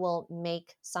so he will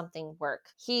make something work.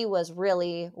 He was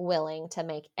really willing to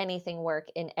make anything work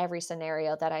in every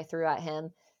scenario that I threw at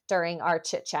him during our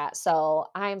chit chat. So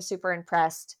I'm super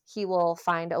impressed. He will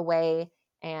find a way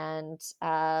and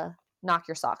knock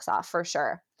your socks off for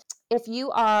sure. If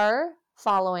you are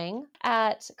following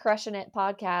at Crushing It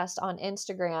Podcast on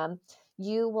Instagram,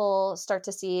 you will start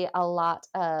to see a lot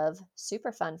of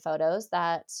super fun photos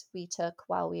that we took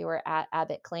while we were at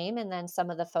Abbott Claim. And then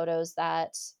some of the photos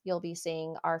that you'll be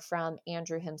seeing are from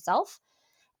Andrew himself.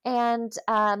 And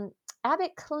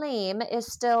Abbott Claim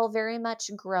is still very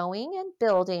much growing and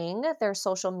building their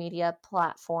social media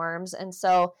platforms. And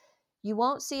so you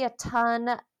won't see a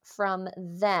ton from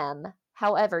them.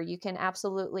 However, you can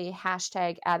absolutely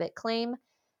hashtag Abbott Claim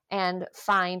and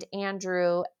find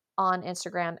Andrew on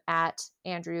Instagram at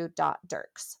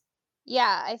andrew.dirks.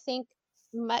 Yeah, I think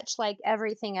much like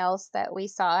everything else that we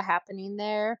saw happening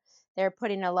there, they're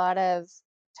putting a lot of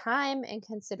time and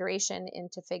consideration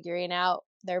into figuring out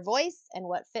their voice and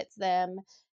what fits them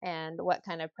and what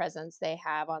kind of presence they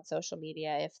have on social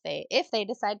media if they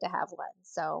decide to have one.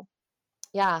 So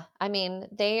yeah, I mean,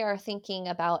 they are thinking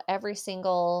about every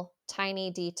single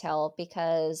tiny detail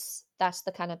because that's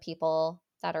the kind of people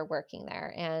that are working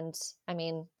there. And I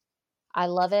mean, I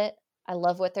love it. I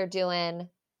love what they're doing.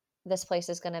 This place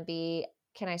is going to be,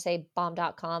 can I say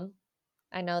bomb.com?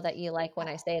 I know that you like when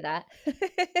I say that. I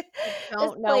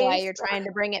don't know why you're trying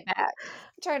to bring it back.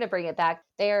 I'm trying to bring it back.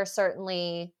 They are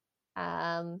certainly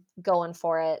going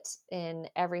for it in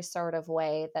every sort of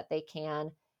way that they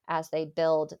can as they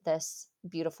build this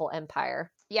beautiful empire.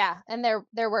 Yeah, and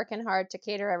they're working hard to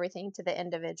cater everything to the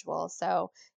individual.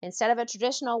 So instead of a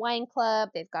traditional wine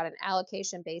club, they've got an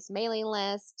allocation-based mailing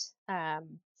list. I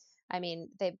mean,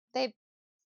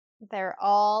 they're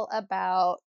all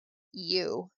about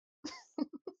you.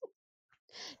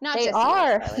 Not they just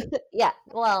are. You, yeah.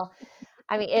 Well,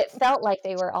 I mean, it felt like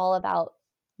they were all about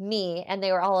me and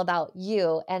they were all about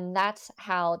you. And that's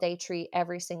how they treat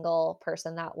every single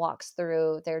person that walks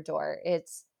through their door.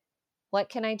 It's, what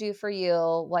can I do for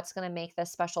you? What's going to make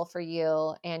this special for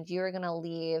you? And you're going to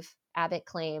leave Abbott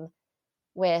Claim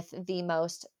with the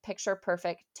most picture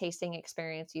perfect tasting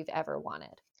experience you've ever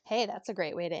wanted. Hey, that's a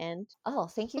great way to end. Oh,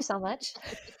 thank you so much.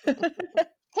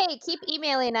 Hey, keep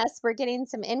emailing us. We're getting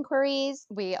some inquiries.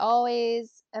 We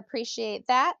always appreciate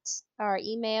that. Our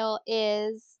email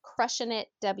is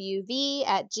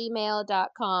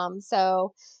crushingitwv@gmail.com.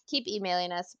 So keep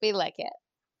emailing us. We like it.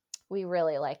 We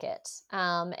really like it.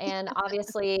 And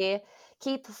obviously,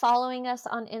 keep following us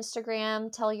on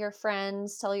Instagram. Tell your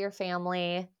friends, tell your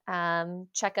family.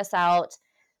 Check us out.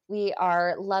 We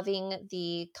are loving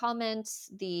the comments,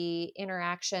 the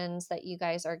interactions that you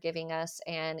guys are giving us,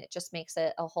 and it just makes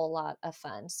it a whole lot of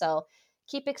fun. So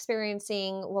keep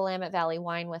experiencing Willamette Valley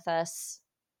wine with us,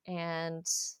 and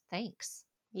thanks.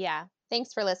 Yeah,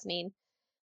 thanks for listening.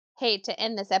 Hey, to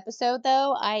end this episode,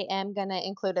 though, I am going to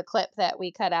include a clip that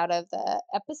we cut out of the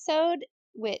episode,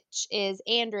 which is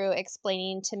Andrew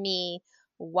explaining to me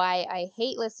why I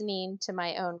hate listening to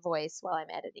my own voice while I'm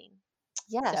editing.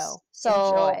 Yes. So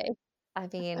enjoy. I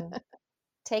mean,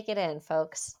 take it in,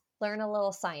 folks. Learn a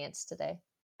little science today.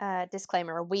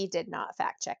 Disclaimer, we did not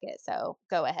fact check it, so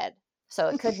go ahead. So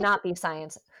it could not be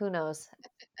science. Who knows?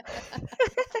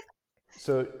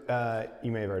 So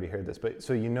you may have already heard this, but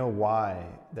so you know why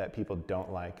that people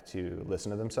don't like to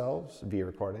listen to themselves via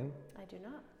recording? I do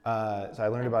not. So I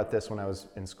learned about this when I was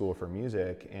in school for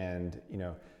music, and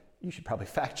you should probably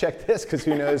fact check this because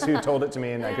who knows who told it to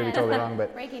me, and I could be totally wrong.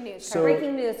 But breaking news.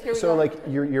 Breaking news. Here we go. So like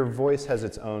your voice has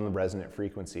its own resonant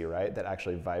frequency, right? That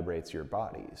actually vibrates your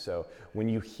body. So when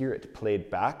you hear it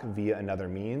played back via another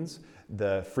means,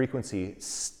 the frequency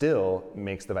still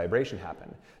makes the vibration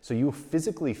happen. So you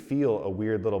physically feel a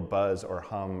weird little buzz or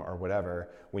hum or whatever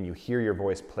when you hear your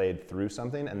voice played through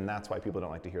something, and that's why people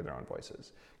don't like to hear their own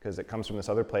voices, because it comes from this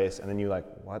other place, and then you're like,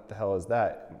 what the hell is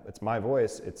that? It's my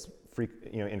voice. It's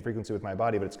in frequency with my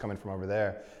body, but it's coming from over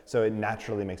there. So it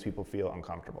naturally makes people feel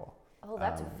uncomfortable. Oh,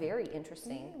 that's very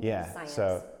interesting. Yeah.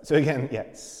 Science. So again,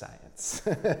 science.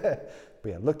 But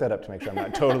yeah, look that up to make sure I'm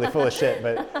not totally full of shit.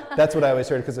 But that's what I always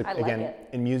heard, because again,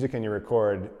 in music, and you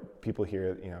record, people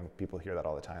hear that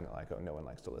all the time. They're like, oh, no one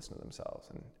likes to listen to themselves,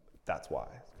 and that's why,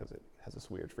 because it has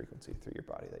this weird frequency through your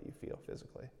body that you feel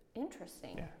physically.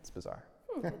 Interesting. Yeah, it's bizarre.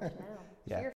 Good to know.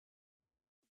 Yeah. So